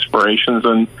title aspirations,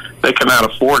 and they cannot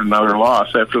afford another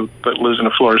loss after losing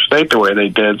to Florida State the way they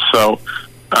did. So,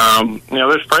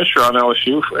 there's pressure on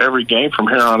LSU for every game from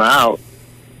here on out.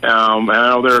 And I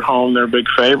know they're at home; they're big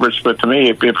favorites. But to me,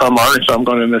 if I'm Arkansas, I'm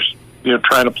going in there,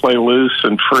 trying to play loose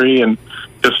and free, and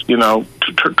just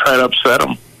try to upset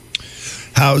them.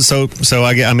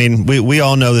 We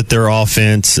all know that their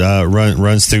offense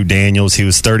runs through Daniels. He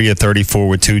was 30 of 34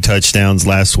 with 2 touchdowns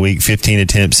last week, 15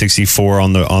 attempts, 64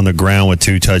 on the ground with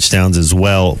 2 touchdowns as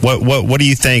well. What do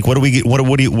you think? What are we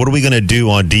going to do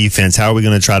on defense? How are we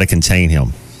going to try to contain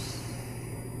him?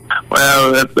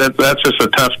 Well, that's just a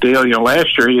tough deal.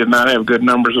 Last year he did not have good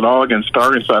numbers at all against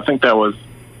Arkansas. I think that was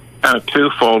kind of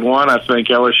twofold. One, I think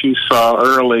LSU saw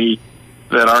early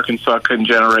that Arkansas couldn't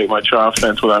generate much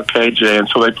offense without KJ, and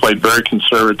so they played very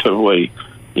conservatively,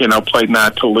 played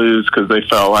not to lose because they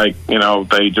felt like,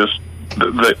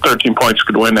 the 13 points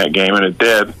could win that game, and it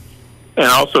did. And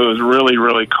also it was really,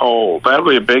 really cold. That would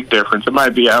be a big difference. It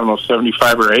might be,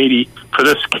 75 or 80. For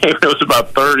this game, it was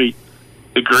about 30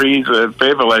 degrees in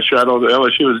Fayetteville last year. I know the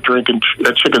LSU was drinking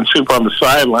chicken soup on the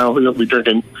sideline. I don't think they'll be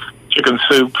drinking chicken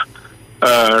soup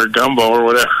or gumbo or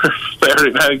whatever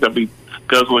Saturday night. I think they'll be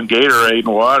guzzling Gatorade and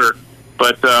water.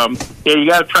 But, you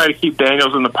got to try to keep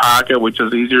Daniels in the pocket, which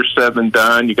is easier said than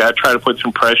done. You got to try to put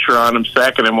some pressure on him.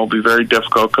 Sacking him will be very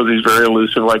difficult because he's very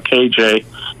elusive like KJ.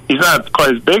 He's not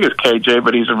quite as big as KJ,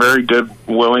 but he's a very good,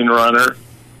 willing runner.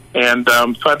 And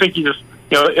so I think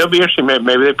it'll be interesting.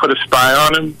 Maybe they put a spy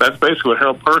on him. That's basically what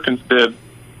Harold Perkins did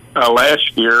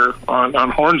last year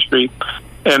on Hornsby.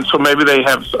 And so maybe they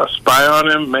have a spy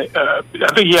on him. I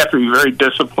think you have to be very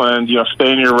disciplined,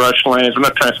 stay in your rush lanes. I'm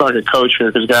not trying to sound like a coach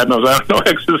here because God knows I don't know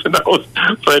X's and O's.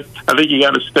 But I think you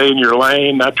got to stay in your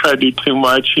lane, not try to do too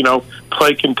much,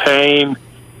 play contain.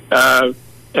 And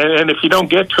if you don't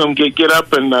get to him, get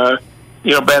up and,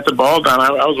 bat the ball down.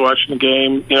 I was watching the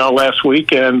game, last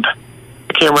weekend.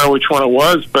 I can't remember which one it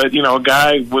was, but, a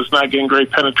guy was not getting great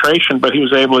penetration, but he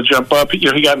was able to jump up. He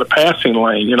got in the passing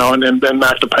lane, and then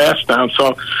knocked the pass down.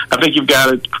 So I think you've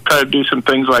got to try to do some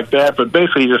things like that, but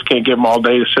basically you just can't give them all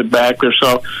day to sit back there.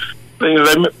 So they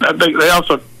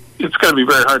also, it's going to be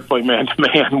very hard to play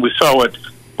man-to-man. We saw what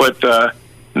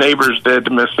Neighbors did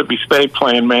to Mississippi State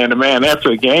playing man-to-man. After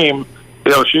the game,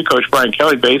 the LSU coach, Brian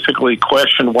Kelly, basically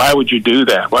questioned, why would you do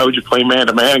that? Why would you play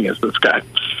man-to-man against this guy?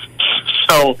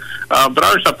 So, but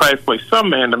Arkansas probably play some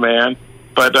man-to-man.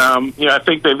 But, I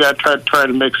think they've got to try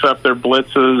to mix up their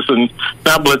blitzes and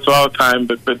not blitz all the time,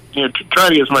 but try to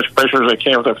get as much pressure as they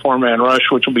can with that 4-man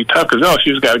rush, which will be tough because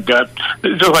LSU's got a gut.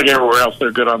 Just like everywhere else,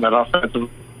 they're good on that offensive.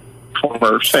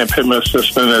 Former Sam Pittman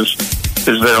assistant is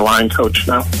their line coach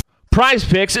now. Prize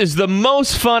Picks is the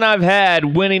most fun I've had,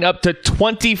 winning up to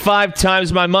 25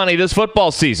 times my money this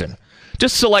football season.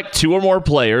 Just select 2 or more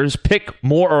players, pick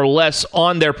more or less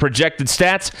on their projected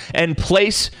stats, and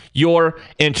place your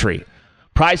entry.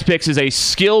 Prize Picks is a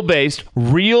skill-based,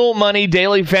 real money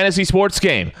daily fantasy sports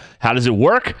game. How does it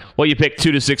work? Well, you pick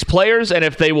 2 to 6 players, and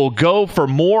if they will go for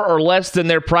more or less than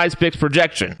their Prize Picks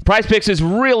projection. Prize Picks is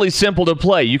really simple to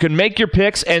play. You can make your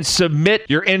picks and submit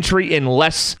your entry in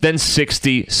less than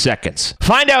 60 seconds.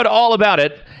 Find out all about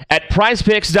it at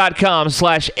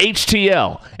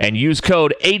prizepicks.com/HTL and use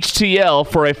code HTL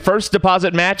for a first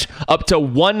deposit match up to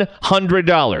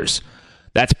 $100.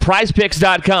 That's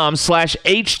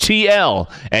prizepicks.com/HTL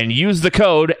and use the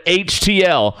code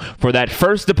HTL for that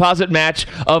first deposit match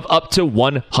of up to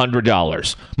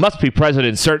 $100. Must be present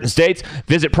in certain states.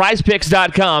 Visit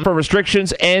prizepicks.com for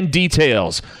restrictions and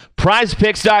details.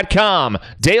 Prizepicks.com,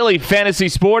 daily fantasy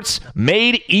sports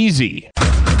made easy.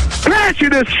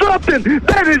 Passion is something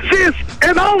that exists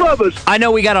in all of us. I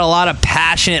know we got a lot of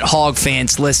passionate Hog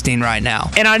fans listening right now,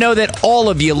 and I know that all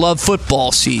of you love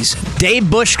football season. Dave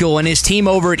Bushkill and his team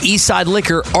over at Eastside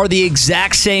Liquor are the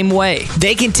exact same way.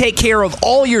 They can take care of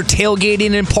all your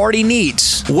tailgating and party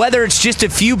needs, whether it's just a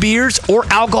few beers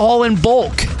or alcohol in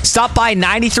bulk. Stop by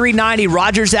 9390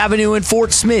 Rogers Avenue in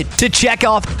Fort Smith to check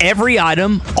off every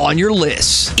item on your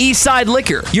list. Eastside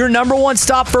Liquor, your number one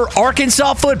stop for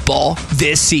Arkansas football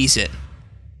this season.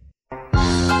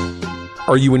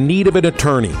 Are you in need of an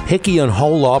attorney? Hickey &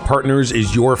 Hull Law Partners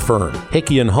is your firm.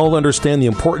 Hickey & Hull understand the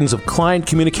importance of client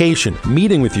communication,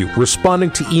 meeting with you,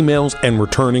 responding to emails, and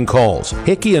returning calls.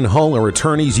 Hickey & Hull are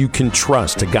attorneys you can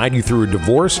trust to guide you through a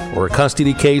divorce or a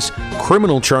custody case,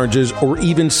 criminal charges, or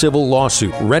even civil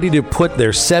lawsuit, ready to put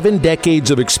their 7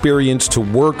 decades of experience to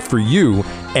work for you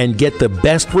and get the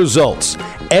best results.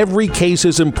 Every case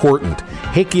is important.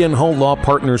 Hickey & Hull Law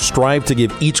Partners strive to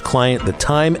give each client the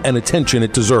time and attention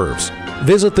it deserves.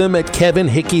 Visit them at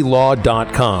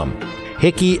kevinhickeylaw.com.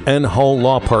 Hickey & Hull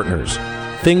Law Partners.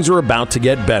 Things are about to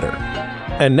get better.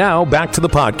 And now, back to the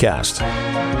podcast.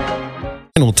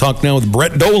 And we'll talk now with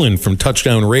Brett Dolan from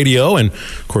Touchdown Radio. And,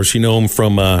 of course, you know him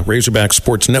from Razorback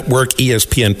Sports Network,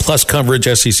 ESPN Plus coverage,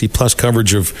 SEC Plus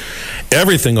coverage of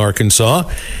everything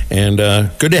Arkansas. And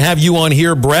good to have you on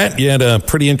here, Brett. You had a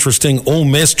pretty interesting Ole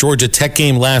Miss Georgia Tech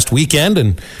game last weekend,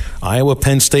 and Iowa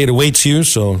Penn State awaits you.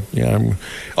 So, yeah, I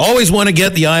always want to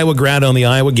get the Iowa grad on the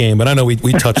Iowa game, but I know we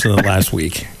touched on it last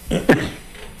week.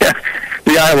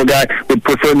 The Iowa guy would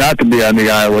prefer not to be on the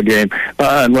Iowa game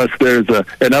unless there's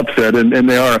an upset, and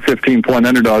they are a 15-point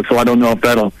underdog, so I don't know if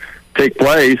that'll take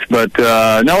place. But,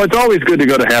 no, it's always good to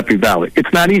go to Happy Valley.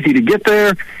 It's not easy to get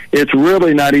there. It's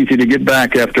really not easy to get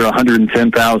back after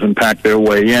 110,000 packed their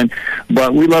way in.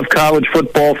 But we love college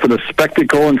football for the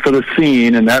spectacle and for the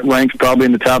scene, and that ranks probably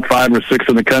in the top 5 or 6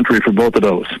 in the country for both of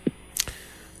those.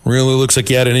 Really looks like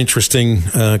you had an interesting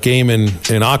game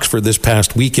in Oxford this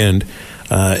past weekend.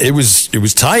 It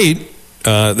was tight,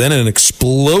 then an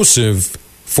explosive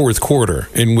fourth quarter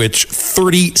in which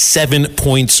 37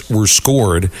 points were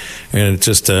scored, and it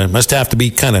just must have to be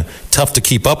kind of tough to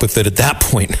keep up with it at that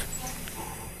point.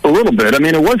 A little bit. I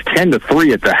mean, it was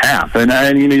 10-3 at the half, and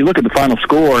you look at the final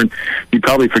score, and you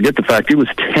probably forget the fact it was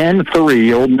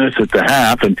 10-3 Ole Miss at the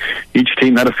half, and each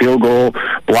team had a field goal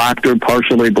blocked or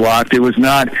partially blocked. It was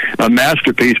not a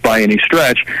masterpiece by any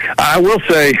stretch. I will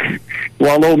say,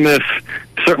 while Ole Miss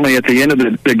certainly at the end of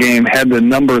the game had the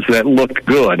numbers that looked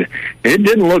good, it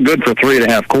didn't look good for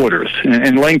 3.5 quarters.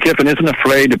 And Lane Kiffin isn't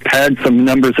afraid to pad some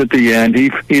numbers at the end.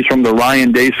 He's from the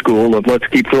Ryan Day school of let's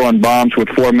keep throwing bombs with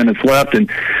 4 minutes left, and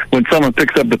when someone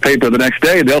picks up the paper the next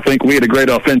day, they'll think we had a great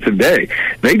offensive day.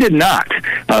 They did not.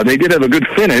 They did have a good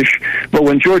finish, but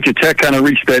when Georgia Tech kind of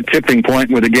reached that tipping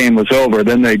point where the game was over,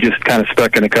 then they just kind of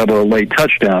stuck in a couple of late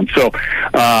touchdowns. So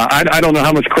I don't know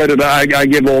how much credit I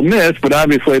give Ole Miss, but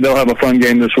obviously they'll have a fun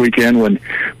game this weekend when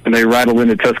they rattle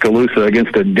into Tuscaloosa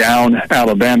against a down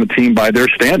Alabama team by their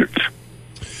standards.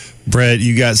 Brett,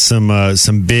 you got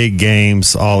some big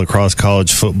games all across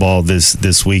college football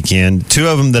this weekend. 2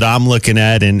 of them that I'm looking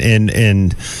at, and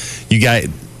you got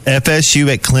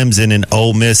FSU at Clemson and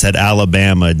Ole Miss at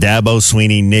Alabama. Dabo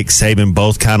Swinney, Nick Saban,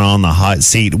 both kind of on the hot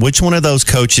seat. Which one of those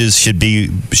coaches should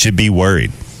be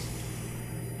worried?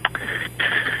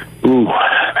 Ooh,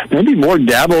 maybe more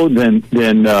Dabo than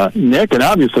Nick, and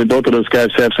obviously both of those guys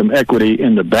have some equity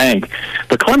in the bank.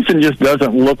 But Clemson just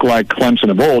doesn't look like Clemson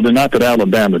of old, and not that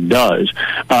Alabama does.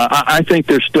 I think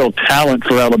there's still talent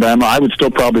for Alabama. I would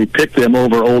still probably pick them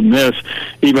over Ole Miss,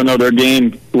 even though their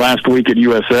game last week at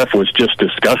USF was just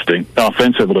disgusting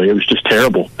offensively. It was just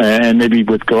terrible. And maybe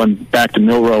with going back to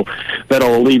Milroe,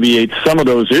 that'll alleviate some of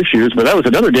those issues. But that was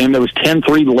another game that was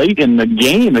 10-3 late in the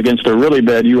game against a really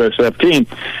bad USF team.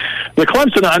 The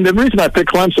Clemson, the reason I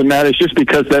picked Clemson, Matt, is just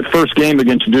because that first game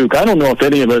against Duke, I don't know if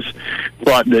any of us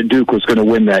thought that Duke was going to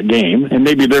win that game, and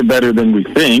maybe they're better than we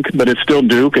think, but it's still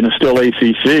Duke and it's still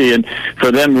ACC, and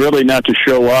for them really not to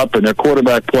show up and their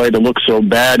quarterback play to look so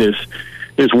bad is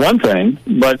one thing,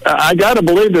 but I got to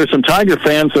believe there's some Tiger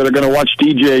fans that are going to watch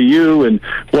DJU and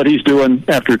what he's doing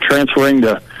after transferring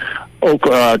to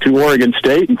Oregon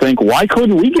State and think, why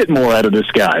couldn't we get more out of this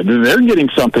guy? They're getting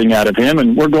something out of him,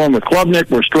 and we're going with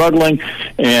Klubnik. We're struggling,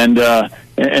 and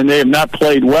they have not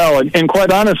played well. And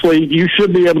quite honestly, you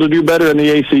should be able to do better in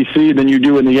the ACC than you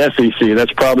do in the SEC.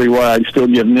 That's probably why I still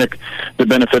give Nick the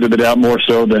benefit of the doubt more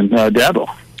so than Dabo.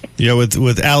 You know,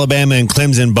 with Alabama and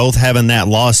Clemson both having that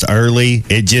loss early,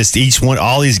 it just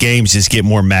all these games just get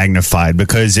more magnified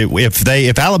because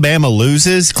if Alabama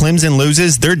loses, Clemson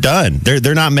loses, they're done.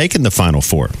 They're not making the Final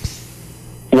Four.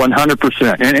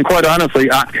 100%. And quite honestly,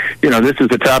 this is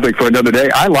a topic for another day.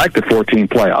 I like the 14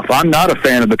 playoff. I'm not a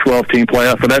fan of the 12-team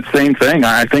playoff for that same thing.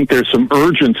 I think there's some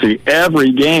urgency.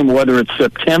 Every game, whether it's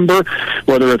September,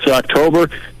 whether it's October,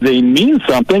 they mean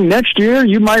something. Next year,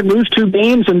 you might lose 2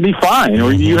 games and be fine,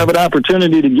 or you have an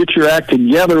opportunity to get your act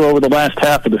together over the last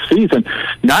half of the season.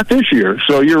 Not this year.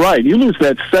 So you're right. You lose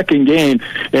that second game,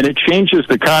 and it changes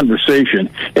the conversation.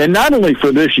 And not only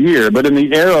for this year, but in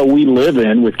the era we live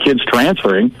in with kids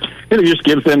transferring, thing. It just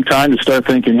gives them time to start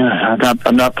thinking,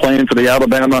 I'm not playing for the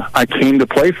Alabama I came to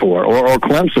play for, or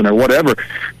Clemson, or whatever.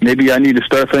 Maybe I need to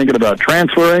start thinking about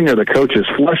transferring, or the coach's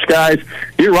flush guys.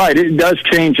 You're right, it does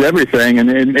change everything, and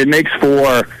it makes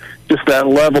for just that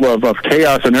level of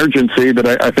chaos and urgency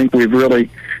that I think we've really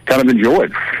kind of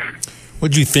enjoyed.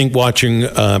 What do you think watching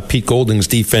Pete Golding's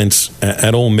defense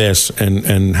at Ole Miss,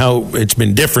 and how it's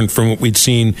been different from what we'd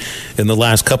seen in the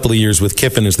last couple of years with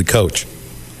Kiffin as the coach?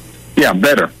 Yeah,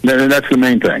 better. That's the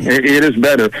main thing. It is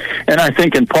better. And I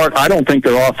think in part, I don't think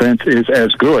their offense is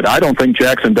as good. I don't think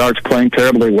Jackson Dart's playing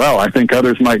terribly well. I think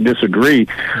others might disagree.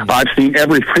 I've seen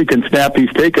every freaking snap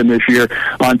he's taken this year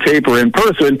on tape or in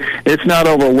person. It's not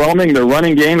overwhelming. Their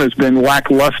running game has been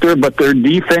lackluster, but their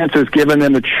defense has given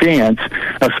them a chance,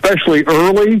 especially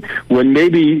early when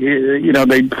maybe,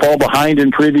 they fall behind in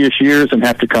previous years and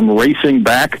have to come racing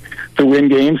back to win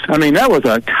games. I mean, that was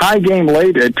a tie game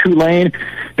late at Tulane,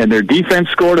 and their defense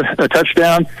scored a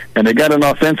touchdown, and they got an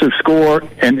offensive score,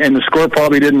 and the score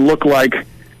probably didn't look like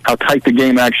how tight the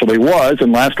game actually was.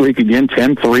 And last week, again,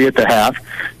 10-3 at the half.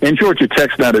 And Georgia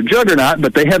Tech's not a juggernaut,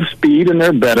 but they have speed, and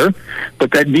they're better.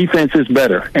 But that defense is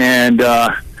better. And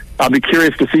I'll be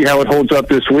curious to see how it holds up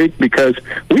this week, because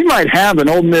we might have an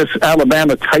Ole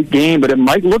Miss-Alabama tight game, but it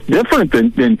might look different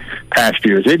than past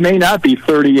years. It may not be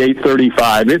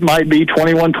 38-35. It might be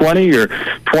 21-20 or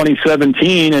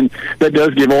 20-17, and that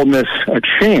does give Ole Miss a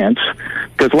chance.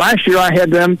 Because last year I had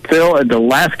them, Phil, at the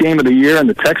last game of the year in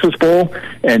the Texas Bowl,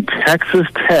 and Texas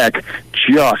Tech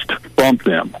just bumped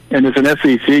them. And as an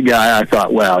SEC guy, I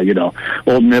thought,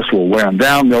 Ole Miss will wear them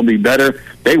down. They'll be better.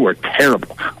 They were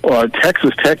terrible.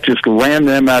 Texas Tech just ran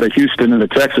them out of Houston in the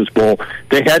Texas Bowl.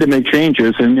 They had to make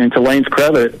changes, and to Lane's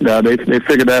credit, they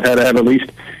figured out how to have at least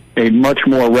a much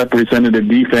more representative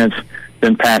defense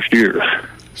than past years.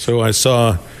 So I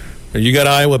saw you got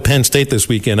Iowa Penn State this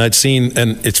weekend. I'd seen,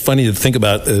 and it's funny to think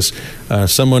about this,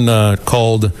 someone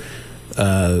called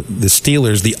the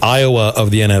Steelers the Iowa of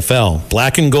the NFL.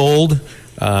 Black and gold,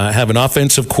 have an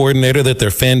offensive coordinator that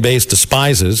their fan base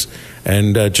despises,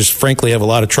 and just frankly have a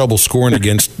lot of trouble scoring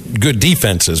against good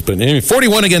defenses. But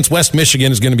 41 against West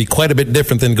Michigan is going to be quite a bit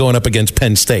different than going up against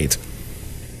Penn State.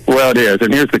 Well, it is,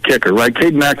 and here's the kicker, right?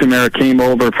 Cade McNamara came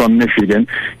over from Michigan.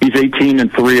 He's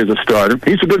 18-3 as a starter.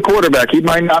 He's a good quarterback. He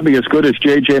might not be as good as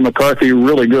J.J. McCarthy,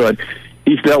 really good.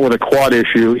 He's dealt with a quad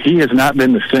issue. He has not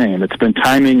been the same. It's been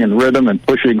timing and rhythm and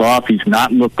pushing off. He's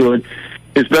not looked good.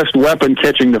 His best weapon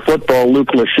catching the football, Luke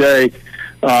Lachey,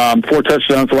 4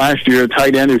 touchdowns last year.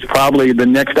 Tight end who's probably the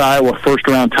next Iowa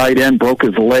first-round tight end, broke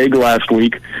his leg last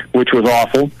week, which was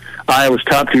awful. Iowa's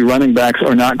top 2 running backs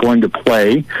are not going to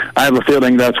play. I have a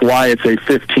feeling that's why it's a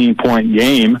 15-point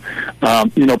game.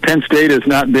 Penn State has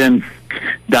not been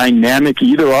dynamic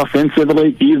either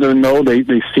offensively, even though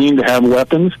they seem to have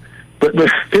weapons. But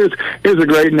here's a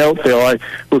great note, Phil. I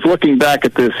was looking back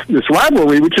at this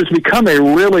rivalry, which has become a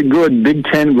really good Big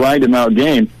Ten grind-em-out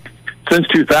game. Since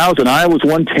 2000, Iowa's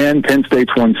won 10, Penn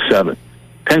State's won 7.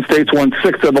 Penn State's won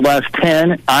 6 of the last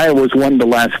 10. Iowa's won the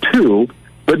last 2.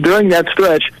 But during that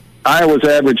stretch, Iowa's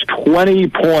averaged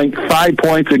 20.5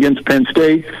 points against Penn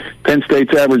State. Penn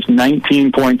State's averaged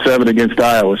 19.7 against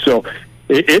Iowa. So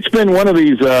it's been one of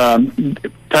these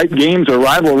type games or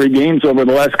rivalry games over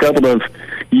the last couple of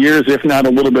years, if not a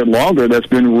little bit longer, that's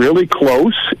been really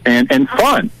close and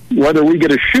fun. Whether we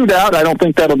get a shootout, I don't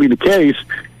think that'll be the case.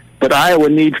 But Iowa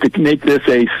needs to make this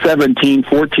a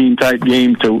 17-14 type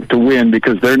game to win,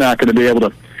 because they're not going to be able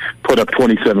to put up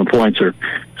 27 points or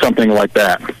something like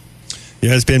that.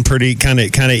 Yeah, it's been pretty kind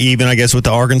of even, I guess, with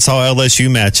the Arkansas-LSU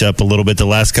matchup a little bit the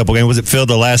last couple games. Was it, Phil,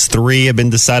 the last 3 have been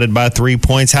decided by 3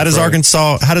 points? How does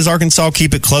Arkansas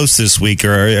keep it close this week,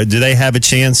 or do they have a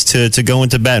chance to go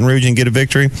into Baton Rouge and get a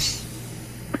victory?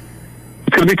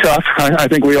 It's going to be tough. I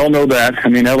think we all know that. I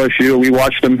mean, LSU, we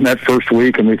watched them that first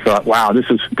week, and we thought, wow, this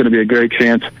is going to be a great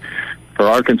chance for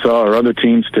Arkansas or other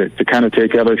teams to kind of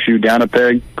take LSU down a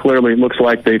peg. Clearly, it looks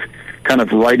like they've kind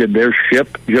of righted their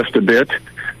ship just a bit.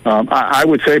 I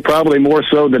would say probably more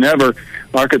so than ever,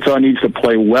 Arkansas needs to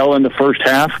play well in the first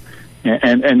half,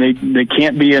 and they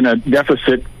can't be in a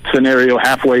deficit scenario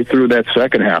halfway through that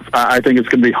second half. I think it's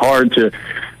going to be hard to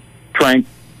try and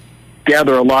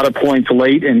gather a lot of points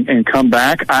late and come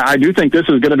back. I do think this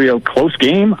is going to be a close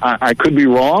game. I could be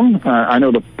wrong. I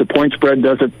know the point spread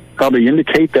doesn't probably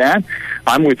indicate that.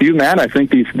 I'm with you, Matt. I think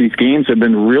these games have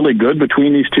been really good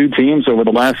between these two teams over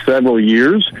the last several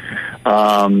years.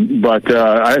 But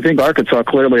I think Arkansas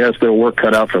clearly has their work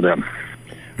cut out for them.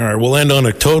 All right, we'll end on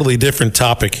a totally different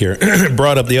topic here.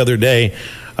 Brought up the other day,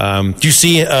 Do you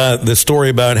see the story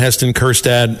about Heston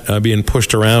Kjerstad being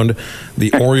pushed around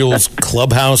the Orioles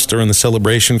clubhouse during the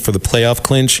celebration for the playoff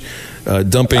clinch,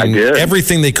 dumping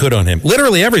everything they could on him,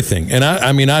 literally everything? And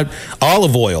I mean,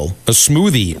 olive oil, a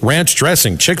smoothie, ranch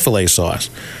dressing, Chick-fil-A sauce.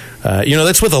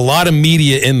 That's with a lot of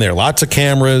media in there, lots of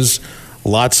cameras,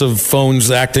 lots of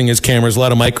phones acting as cameras, a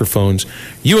lot of microphones.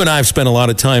 You and I have spent a lot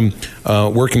of time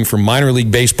working for minor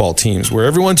league baseball teams, where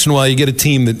every once in a while you get a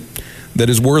team that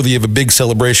is worthy of a big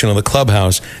celebration on the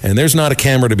clubhouse, and there's not a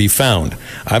camera to be found.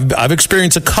 I've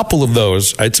experienced a couple of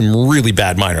those. I had some really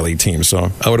bad minor league teams,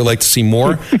 so I would have liked to see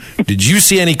more. Did you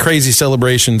see any crazy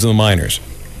celebrations in the minors?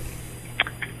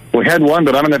 We had one,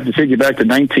 but I'm going to have to take you back to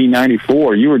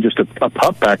 1994. You were just a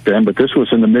pup back then, but this was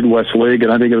in the Midwest League,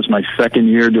 and I think it was my second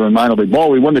year doing minor league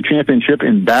ball. We won the championship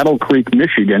in Battle Creek,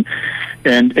 Michigan,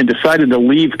 and decided to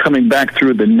leave coming back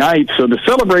through the night. So the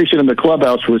celebration in the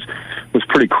clubhouse was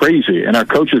pretty crazy, and our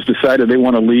coaches decided they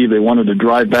want to leave. They wanted to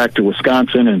drive back to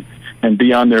Wisconsin and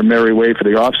be on their merry way for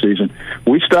the off season.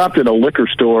 We stopped at a liquor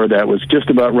store that was just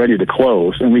about ready to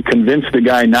close, and we convinced the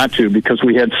guy not to because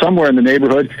we had somewhere in the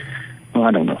neighborhood, I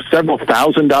don't know, several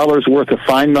 $1,000s worth of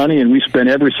fine money, and we spent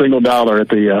every single dollar at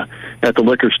the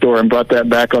liquor store and brought that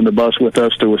back on the bus with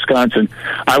us to Wisconsin.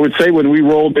 I would say when we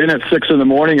rolled in at 6 in the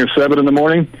morning or 7 in the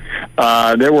morning,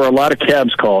 there were a lot of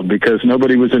cabs called because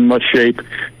nobody was in much shape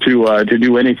to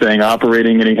do anything,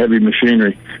 operating any heavy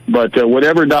machinery. But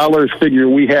whatever dollars figure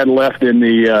we had left in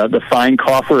the fine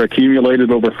coffer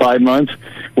accumulated over 5 months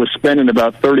was spent in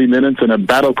about 30 minutes in a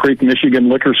Battle Creek, Michigan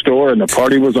liquor store, and the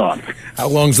party was on. How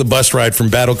long's the bus ride from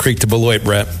Battle Creek to Beloit,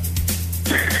 Brett?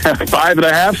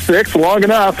 5.5, 6, long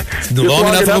enough. Long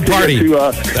enough of a party.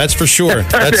 That's for sure.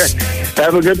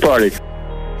 Have a good party.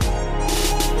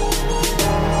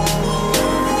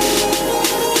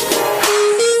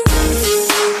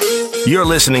 You're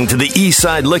listening to the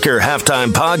Eastside Liquor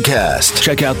Halftime Podcast.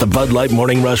 Check out the Bud Light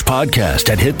Morning Rush Podcast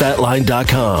at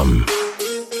hitthatline.com.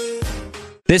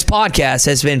 This podcast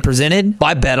has been presented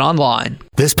by Bet Online.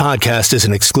 This podcast is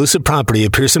an exclusive property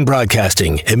of Pearson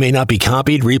Broadcasting. It may not be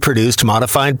copied, reproduced,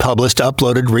 modified, published,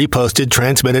 uploaded, reposted,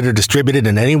 transmitted, or distributed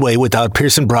in any way without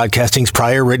Pearson Broadcasting's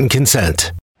prior written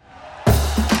consent.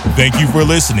 Thank you for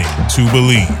listening to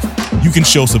Believe. You can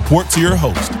show support to your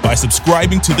host by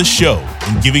subscribing to the show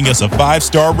and giving us a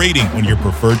 5-star rating on your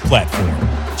preferred platform.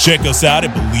 Check us out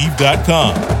at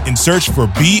Believe.com and search for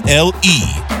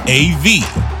BLEAV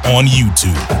on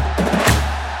YouTube.